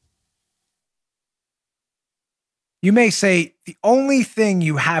 Yeah. You may say the only thing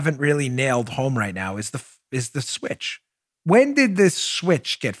you haven't really nailed home right now is the switch. When did this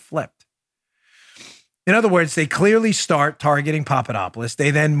switch get flipped? In other words, they clearly start targeting Papadopoulos. They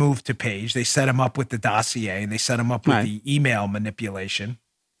then move to Page. They set him up with the dossier, and they set him up with the email manipulation.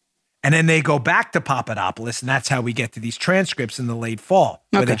 And then they go back to Papadopoulos, and that's how we get to these transcripts in the late fall,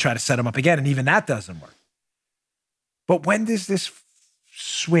 where they try to set him up again, and even that doesn't work. But when does this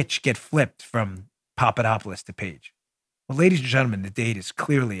switch get flipped from Papadopoulos to Page? Well, ladies and gentlemen, the date is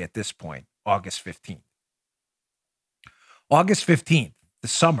clearly at this point, August 15th. August 15th, the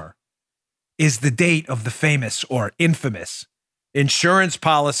summer, is the date of the famous or infamous insurance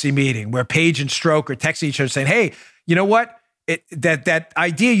policy meeting where Page and Stroke are texting each other saying, hey, you know what? That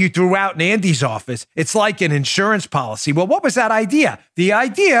idea you threw out in Andy's office, it's like an insurance policy. Well, what was that idea? The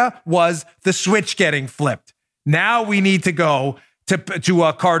idea was the switch getting flipped. Now we need to go to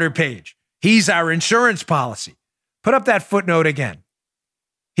Carter Page. He's our insurance policy. Put up that footnote again.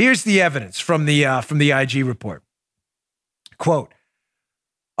 Here's the evidence from the IG report. Quote,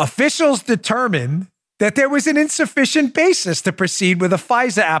 officials determined that there was an insufficient basis to proceed with a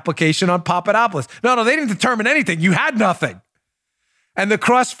FISA application on Papadopoulos. No, they didn't determine anything. You had nothing. And the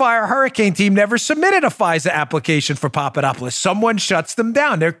Crossfire Hurricane team never submitted a FISA application for Papadopoulos. Someone shuts them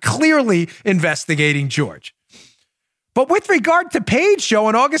down. They're clearly investigating George. But with regard to Page, Joe,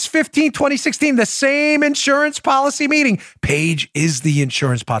 on August 15, 2016, the same insurance policy meeting, Page is the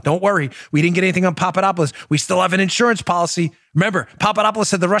insurance policy. Don't worry, we didn't get anything on Papadopoulos. We still have an insurance policy. Remember, Papadopoulos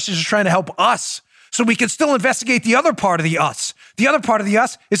said the Russians are trying to help us, so we can still investigate the other part of the us. The other part of the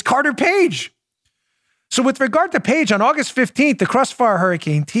us is Carter Page. So with regard to Page, on August 15th, the Crossfire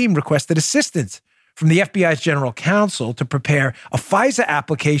Hurricane team requested assistance from the FBI's general counsel to prepare a FISA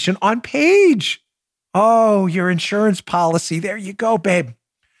application on Page. Oh, your insurance policy. There you go, babe.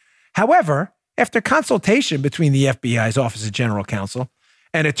 However, after consultation between the FBI's Office of General Counsel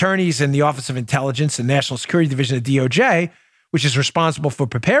and attorneys in the Office of Intelligence and National Security Division of DOJ, which is responsible for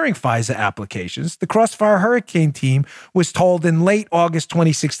preparing FISA applications, the Crossfire Hurricane team was told in late August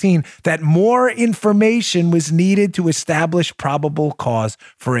 2016 that more information was needed to establish probable cause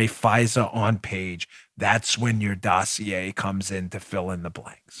for a FISA on Page. That's when your dossier comes in to fill in the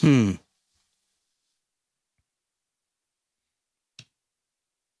blanks.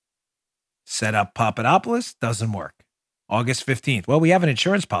 Set up Papadopoulos, doesn't work. August 15th. Well, we have an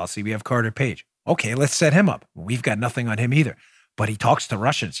insurance policy. We have Carter Page. Okay, let's set him up. We've got nothing on him either. But he talks to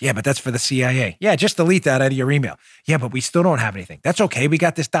Russians. Yeah, but that's for the CIA. Yeah, just delete that out of your email. Yeah, but we still don't have anything. That's okay. We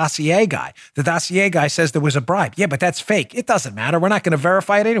got this dossier guy. The dossier guy says there was a bribe. Yeah, but that's fake. It doesn't matter. We're not going to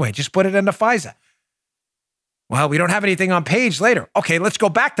verify it anyway. Just put it in the FISA. Well, we don't have anything on Page later. Okay, let's go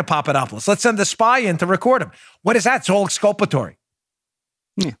back to Papadopoulos. Let's send the spy in to record him. What is that? It's all exculpatory.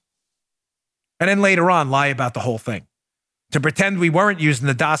 Yeah. And then later on, lie about the whole thing. To pretend we weren't using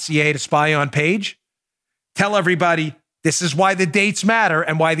the dossier to spy on Page. Tell everybody this is why the dates matter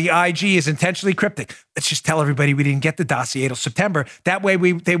and why the IG is intentionally cryptic. Let's just tell everybody we didn't get the dossier till September. That way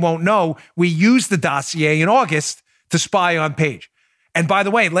they won't know we used the dossier in August to spy on Page. And by the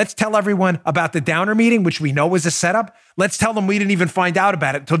way, let's tell everyone about the Downer meeting, which we know was a setup. Let's tell them we didn't even find out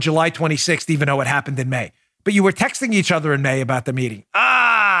about it until July 26th, even though it happened in May. But you were texting each other in May about the meeting.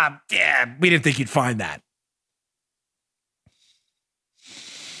 Yeah, we didn't think you'd find that.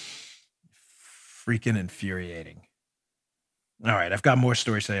 Freaking infuriating. All right, I've got more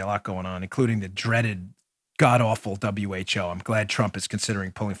stories today, a lot going on, including the dreaded, god-awful WHO. I'm glad Trump is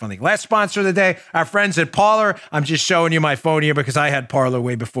considering pulling funding. Last sponsor of the day, our friends at Parler. I'm just showing you my phone here because I had Parler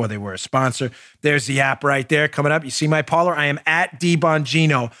way before they were a sponsor. There's the app right there coming up. You see my Parler? I am at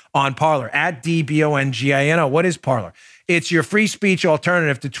DBongino on Parler, at DBONGINO. What is Parler? It's your free speech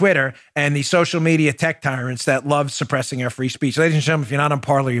alternative to Twitter and the social media tech tyrants that love suppressing our free speech. Ladies and gentlemen, if you're not on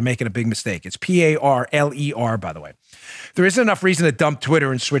Parler, you're making a big mistake. It's Parler, by the way. There isn't enough reason to dump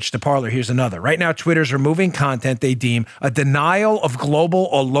Twitter and switch to Parler. Here's another. Right now, Twitter's removing content they deem a denial of global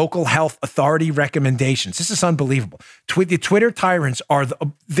or local health authority recommendations. This is unbelievable. The Twitter tyrants are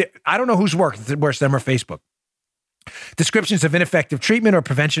I don't know who's worse, them or Facebook. Descriptions of ineffective treatment or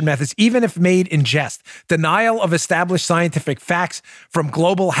prevention methods, even if made in jest. Denial of established scientific facts from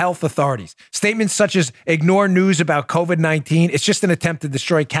global health authorities. Statements such as ignore news about COVID-19. It's just an attempt to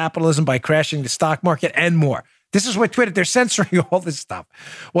destroy capitalism by crashing the stock market and more. This is what Twitter, they're censoring all this stuff.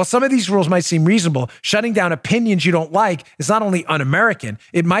 While some of these rules might seem reasonable, shutting down opinions you don't like is not only un-American,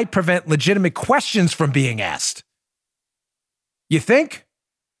 it might prevent legitimate questions from being asked. You think?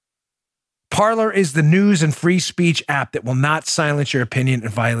 Parler is the news and free speech app that will not silence your opinion and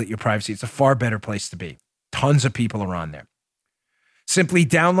violate your privacy. It's a far better place to be. Tons of people are on there. Simply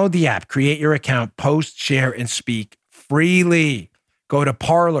download the app, create your account, post, share, and speak freely. Go to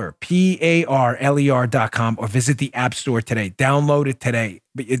Parler, Parler.com, or visit the App Store today. Download it today.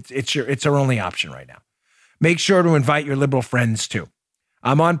 It's our only option right now. Make sure to invite your liberal friends too.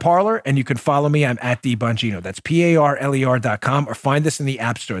 I'm on Parler, and you can follow me. I'm at DBongino. That's Parler.com, or find us in the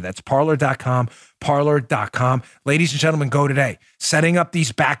App Store. That's Parler.com, Parler.com. Ladies and gentlemen, go today. Setting up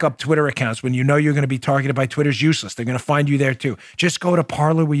these backup Twitter accounts when you know you're going to be targeted by Twitter is useless. They're going to find you there too. Just go to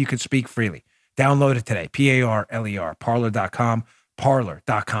Parler where you can speak freely. Download it today. Parler, Parler.com,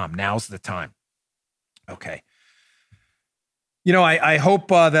 Parler.com. Now's the time. Okay. You know, I hope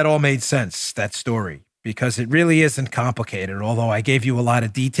that all made sense, that story, because it really isn't complicated. Although I gave you a lot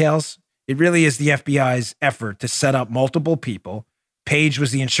of details, it really is the FBI's effort to set up multiple people. Page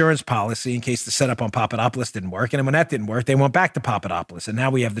was the insurance policy in case the setup on Papadopoulos didn't work. And then when that didn't work, they went back to Papadopoulos. And now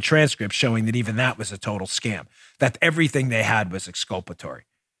we have the transcript showing that even that was a total scam, that everything they had was exculpatory.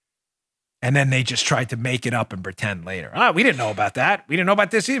 And then they just tried to make it up and pretend later. We didn't know about that. We didn't know about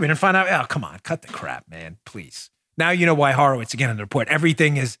this either. We didn't find out. Oh, come on. Cut the crap, man. Please. Now you know why Horowitz, again, in the report,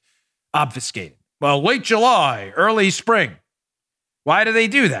 everything is obfuscated. Well, late July, early spring. Why do they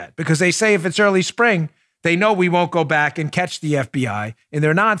do that? Because they say if it's early spring, they know we won't go back and catch the FBI in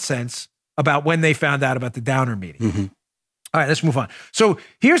their nonsense about when they found out about the Downer meeting. Mm-hmm. All right, let's move on. So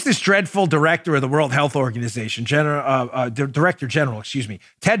here's this dreadful director of the World Health Organization, Director General,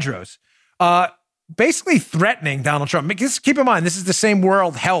 Tedros, basically threatening Donald Trump. Just keep in mind, this is the same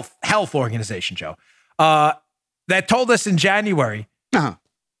World Health Organization, Joe, that told us in January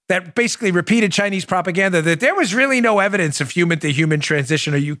that basically repeated Chinese propaganda that there was really no evidence of human-to-human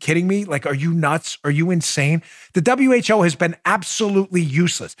transition. Are you kidding me? Like, are you nuts? Are you insane? The WHO has been absolutely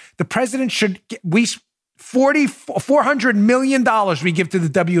useless. The president should $400 million we give to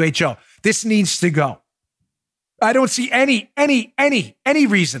the WHO. This needs to go. I don't see any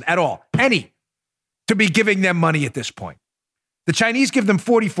reason at all, to be giving them money at this point. The Chinese give them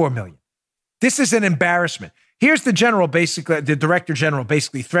 $44 million. This is an embarrassment. Here's the director general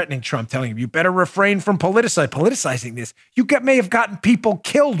basically threatening Trump, telling him, you better refrain from politicizing this. You may have gotten people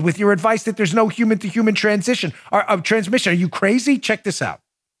killed with your advice that there's no human-to-human transmission. Are you crazy? Check this out.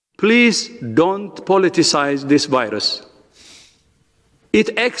 Please don't politicize this virus.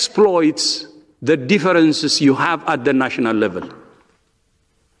 It exploits the differences you have at the national level.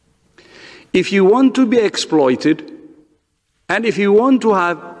 If you want to be exploited, and if you want to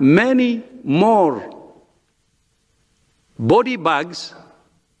have many more body bags,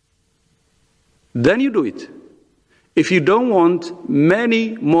 then you do it. If you don't want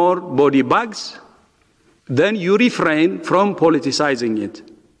many more body bags, then you refrain from politicizing it.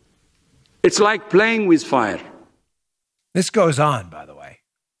 It's like playing with fire. This goes on, by the way.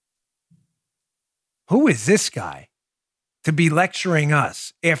 Who is this guy to be lecturing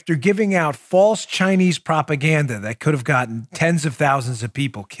us after giving out false Chinese propaganda that could have gotten tens of thousands of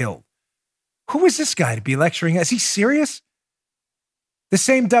people killed? Who is this guy to be lecturing us? Is he serious? The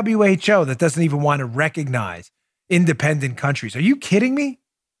same WHO that doesn't even want to recognize independent countries. Are you kidding me?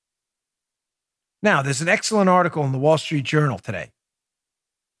 Now, there's an excellent article in the Wall Street Journal today.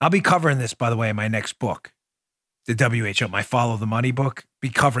 I'll be covering this, by the way, in my next book, the WHO, my Follow the Money book, be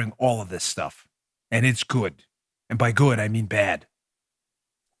covering all of this stuff. And it's good. And by good, I mean bad.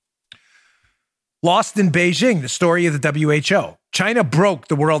 Lost in Beijing, the story of the WHO. China broke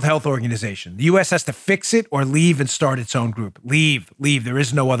the World Health Organization. The U.S. has to fix it or leave and start its own group. Leave. There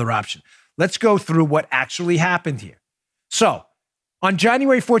is no other option. Let's go through what actually happened here. So, on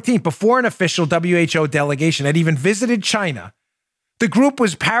January 14th, before an official WHO delegation had even visited China, the group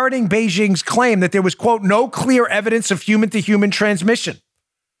was parroting Beijing's claim that there was, quote, no clear evidence of human-to-human transmission.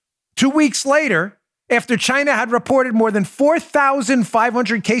 2 weeks later, after China had reported more than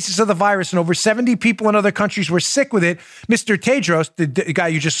 4,500 cases of the virus and over 70 people in other countries were sick with it, Mr. Tedros, the guy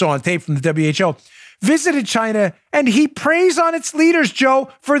you just saw on tape from the WHO, visited China and he praised on its leaders, Joe,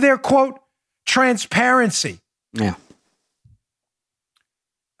 for their, quote, transparency. Yeah.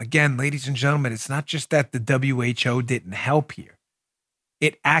 Again, ladies and gentlemen, it's not just that the WHO didn't help here.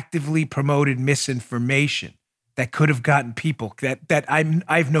 It actively promoted misinformation that could have gotten people, that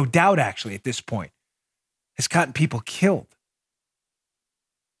I have no doubt actually at this point, has gotten people killed.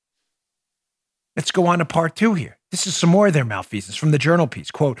 Let's go on to part 2 here. This is some more of their malfeasance from the journal piece.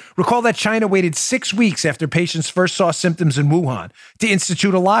 Quote, recall that China waited 6 weeks after patients first saw symptoms in Wuhan to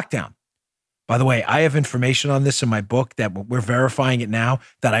institute a lockdown. By the way, I have information on this in my book that we're verifying it now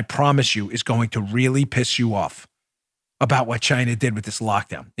that I promise you is going to really piss you off about what China did with this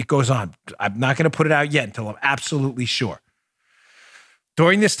lockdown. It goes on. I'm not going to put it out yet until I'm absolutely sure.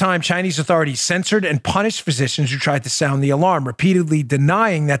 During this time, Chinese authorities censored and punished physicians who tried to sound the alarm, repeatedly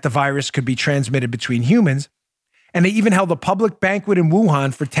denying that the virus could be transmitted between humans. And they even held a public banquet in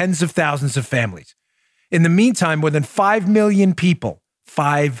Wuhan for tens of thousands of families. In the meantime, more than 5 million people,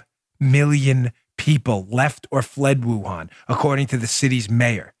 5 million people left or fled Wuhan, according to the city's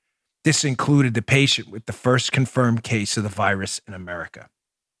mayor. This included the patient with the first confirmed case of the virus in America.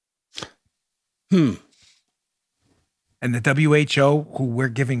 And the WHO, who we're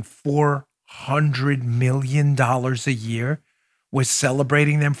giving $400 million a year, was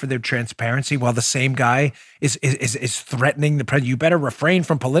celebrating them for their transparency, while the same guy is threatening the president. You better refrain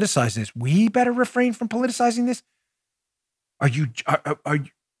from politicizing this. We better refrain from politicizing this. Are you?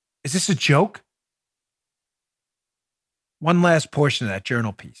 Is this a joke? One last portion of that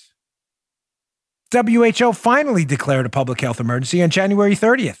journal piece. WHO finally declared a public health emergency on January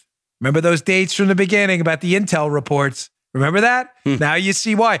 30th. Remember those dates from the beginning about the intel reports? Remember that? Now you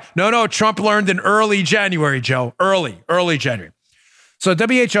see why. No, Trump learned in early January, Joe. Early January. So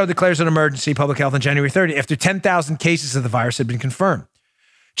WHO declares an emergency public health on January 30th after 10,000 cases of the virus had been confirmed.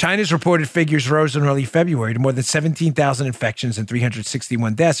 China's reported figures rose in early February to more than 17,000 infections and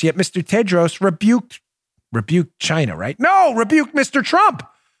 361 deaths. Yet Mr. Tedros rebuked China, right? No, rebuked Mr. Trump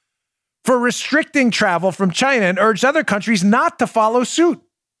for restricting travel from China and urged other countries not to follow suit.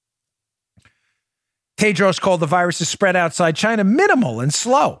 Tedros called the virus's spread outside China minimal and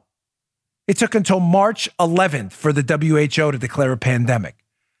slow. It took until March 11th for the WHO to declare a pandemic.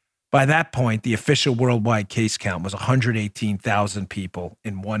 By that point, the official worldwide case count was 118,000 people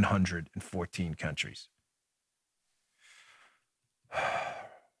in 114 countries.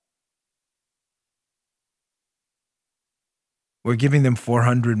 We're giving them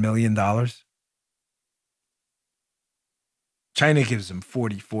 $400 million. China gives them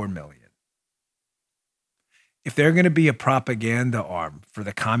 $44 million. If they're going to be a propaganda arm for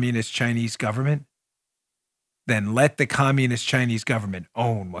the communist Chinese government, then let the communist Chinese government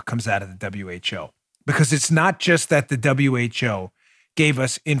own what comes out of the WHO. Because it's not just that the WHO gave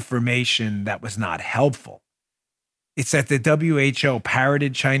us information that was not helpful. It's that the WHO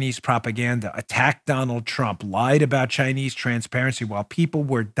parroted Chinese propaganda, attacked Donald Trump, lied about Chinese transparency while people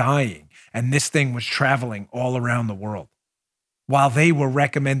were dying, and this thing was traveling all around the world, while they were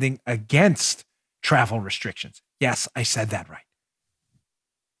recommending against travel restrictions. Yes, I said that right.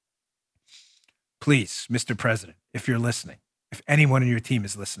 Please, Mr. President, if you're listening, if anyone in your team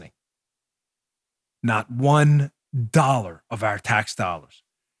is listening, not $1 of our tax dollars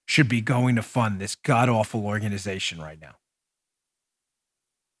should be going to fund this god-awful organization right now.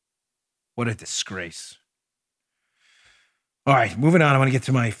 What a disgrace. All right, moving on. I want to get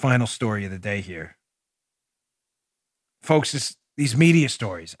to my final story of the day here. Folks, these media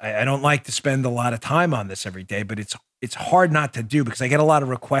stories, I don't like to spend a lot of time on this every day, but it's hard not to do because I get a lot of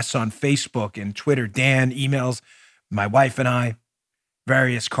requests on Facebook and Twitter, Dan, emails, my wife and I,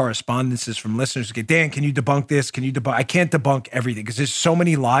 various correspondences from listeners. Dan, can you debunk this? Can you debunk? I can't debunk everything because there's so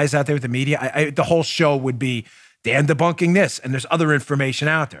many lies out there with the media. The whole show would be Dan debunking this, and there's other information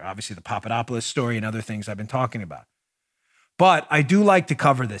out there. Obviously, the Papadopoulos story and other things I've been talking about. But I do like to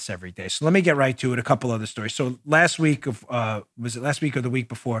cover this every day. So let me get right to it. A couple other stories. So last week was it last week or the week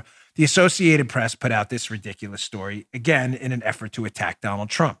before? The Associated Press put out this ridiculous story, again, in an effort to attack Donald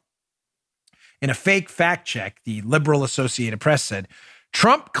Trump. In a fake fact check, the liberal Associated Press said,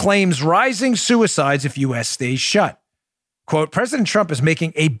 Trump claims rising suicides if U.S. stays shut. Quote, President Trump is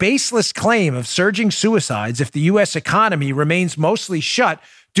making a baseless claim of surging suicides if the U.S. economy remains mostly shut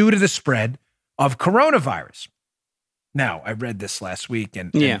due to the spread of coronavirus. Now, I read this last week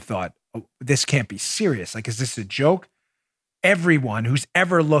and thought, oh, this can't be serious. Like, is this a joke? Everyone who's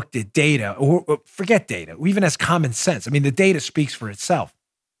ever looked at data, or forget data, who even has common sense. I mean, the data speaks for itself.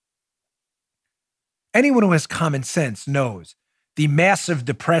 Anyone who has common sense knows the massive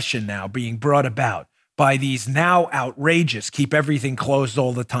depression now being brought about by these now outrageous keep everything closed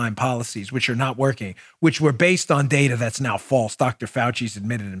all the time policies, which are not working, which were based on data that's now false. Dr. Fauci's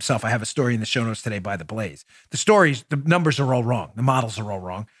admitted himself. I have a story in the show notes today by The Blaze. The numbers are all wrong. The models are all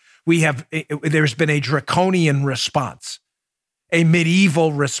wrong. There's been a draconian response, a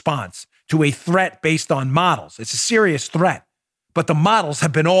medieval response to a threat based on models. It's a serious threat, but the models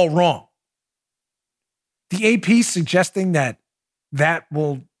have been all wrong. The AP suggesting that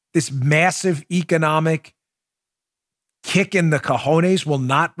this massive economic kick in the cojones will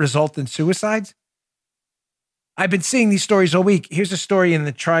not result in suicides. I've been seeing these stories all week. Here's a story in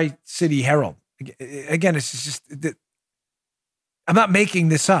the Tri-City Herald. Again, it's just, I'm not making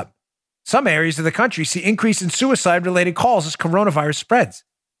this up. Some areas of the country see increase in suicide-related calls as coronavirus spreads.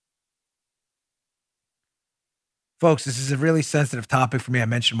 Folks, this is a really sensitive topic for me. I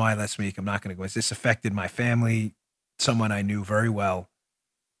mentioned why last week. I'm not going to go. This affected my family, someone I knew very well,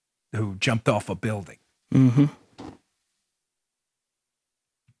 who jumped off a building. Mm-hmm.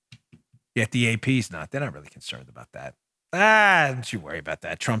 Yet the AP's not. They're not really concerned about that. Don't you worry about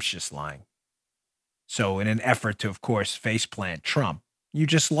that. Trump's just lying. So in an effort to, of course, faceplant Trump, you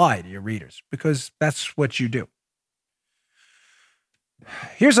just lie to your readers because that's what you do.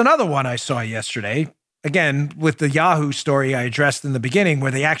 Here's another one I saw yesterday. Again, with the Yahoo story I addressed in the beginning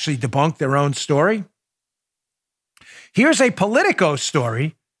where they actually debunked their own story. Here's a Politico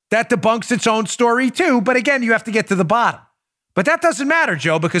story that debunks its own story too. But again, you have to get to the bottom. But that doesn't matter,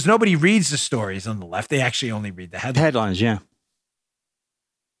 Joe, because nobody reads the stories on the left. They actually only read the headlines. Headlines, yeah.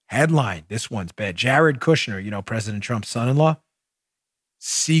 Headline. This one's bad. Jared Kushner, President Trump's son-in-law,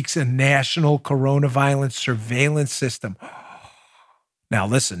 seeks a national coronavirus surveillance system. Now,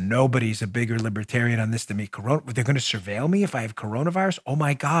 listen, nobody's a bigger libertarian on this than me. They're going to surveil me if I have coronavirus? Oh,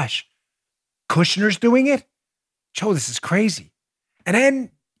 my gosh. Kushner's doing it? Joe, this is crazy. And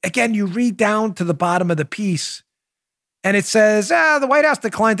then, again, you read down to the bottom of the piece, and it says, the White House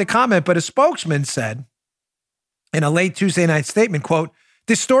declined to comment, but a spokesman said in a late Tuesday night statement, quote,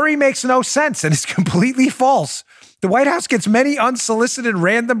 "This story makes no sense and is completely false. The White House gets many unsolicited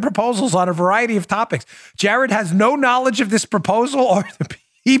random proposals on a variety of topics. Jared has no knowledge of this proposal or the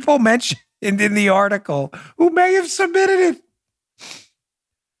people mentioned in the article who may have submitted it."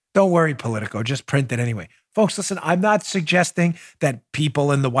 Don't worry, Politico, just print it anyway. Folks, listen, I'm not suggesting that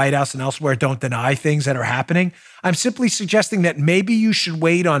people in the White House and elsewhere don't deny things that are happening. I'm simply suggesting that maybe you should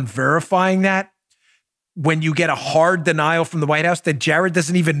wait on verifying that when you get a hard denial from the White House that Jared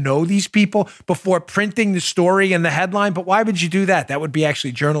doesn't even know these people before printing the story and the headline. But why would you do that? That would be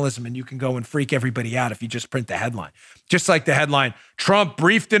actually journalism, and you can go and freak everybody out if you just print the headline. Just like the headline, Trump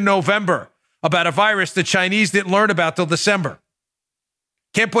briefed in November about a virus the Chinese didn't learn about till December.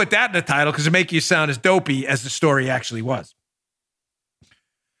 Can't put that in the title because it makes you sound as dopey as the story actually was.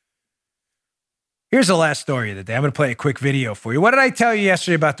 Here's the last story of the day. I'm going to play a quick video for you. What did I tell you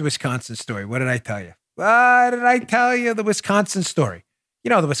yesterday about the Wisconsin story? What did I tell you? What did I tell you? The Wisconsin story. You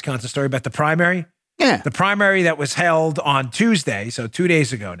know the Wisconsin story about the primary? Yeah. The primary that was held on Tuesday, so 2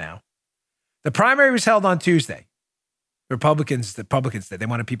 days ago now. The primary was held on Tuesday. The Republicans did. They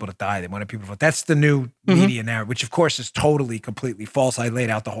wanted people to die. They wanted people to vote. That's the new media narrative, which, of course, is totally, completely false. I laid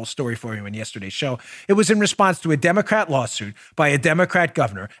out the whole story for you in yesterday's show. It was in response to a Democrat lawsuit by a Democrat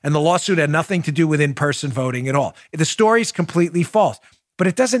governor, and the lawsuit had nothing to do with in-person voting at all. The story is completely false. But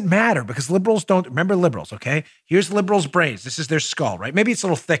it doesn't matter because liberals don't, remember liberals, okay? Here's liberals' brains. This is their skull, right? Maybe it's a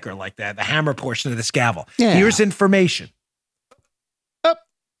little thicker like that, the hammer portion of the gavel. Yeah. Here's information.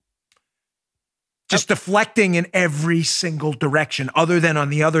 Just deflecting in every single direction other than on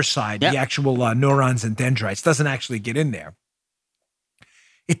the other side, the actual neurons and dendrites. Doesn't actually get in there.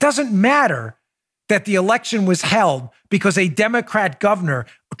 It doesn't matter that the election was held because a Democrat governor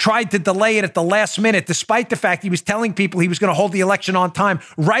tried to delay it at the last minute, despite the fact he was telling people he was going to hold the election on time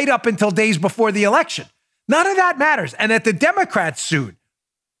right up until days before the election. None of that matters. And that the Democrats sued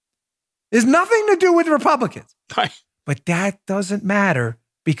is nothing to do with Republicans. But that doesn't matter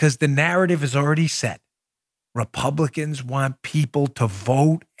because the narrative is already set. Republicans want people to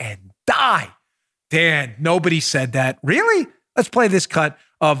vote and die. Dan, nobody said that. Really? Let's play this cut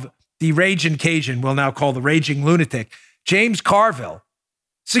of the Raging Cajun, we'll now call the Raging Lunatic, James Carville,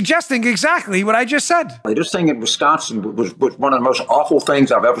 suggesting exactly what I just said. This thing in Wisconsin was one of the most awful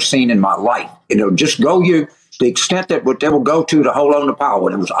things I've ever seen in my life. Just the extent that what they will go to hold on to power.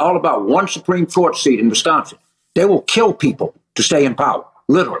 And it was all about one Supreme Court seat in Wisconsin. They will kill people to stay in power,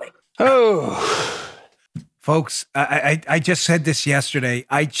 literally. Oh. Folks, I just said this yesterday.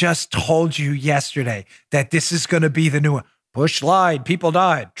 I just told you yesterday that this is going to be the new one. Bush lied, people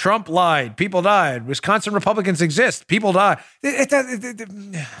died. Trump lied, people died. Wisconsin Republicans exist, people died.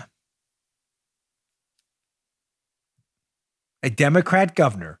 A Democrat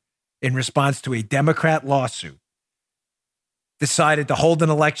governor, in response to a Democrat lawsuit, decided to hold an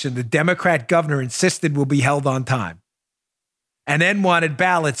election the Democrat governor insisted will be held on time, and then wanted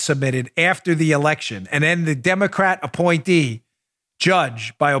ballots submitted after the election. And then the Democrat appointee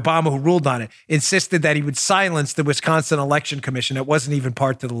judge by Obama who ruled on it insisted that he would silence the Wisconsin Election Commission. That wasn't even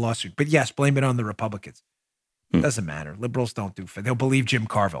part of the lawsuit. But yes, blame it on the Republicans. Doesn't matter. Liberals don't do it. They'll believe Jim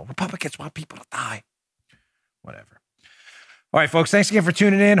Carville. Republicans want people to die. Whatever. All right, folks, thanks again for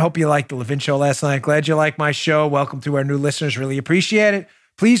tuning in. Hope you liked the Levin Show last night. Glad you liked my show. Welcome to our new listeners. Really appreciate it.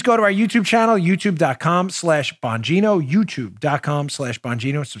 Please go to our YouTube channel, youtube.com/Bongino,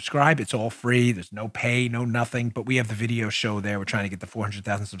 youtube.com/Bongino. Subscribe. It's all free. There's no pay, no nothing, but we have the video show there. We're trying to get to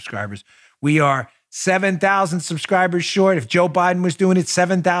 400,000 subscribers. We are 7,000 subscribers short. If Joe Biden was doing it,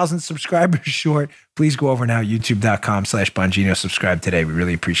 7,000 subscribers short. Please go over now, youtube.com/Bongino. Subscribe today. We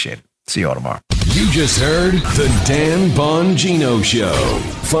really appreciate it. See you all tomorrow. You just heard The Dan Bongino Show.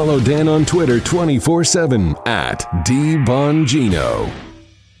 Follow Dan on Twitter 24/7 @DBongino.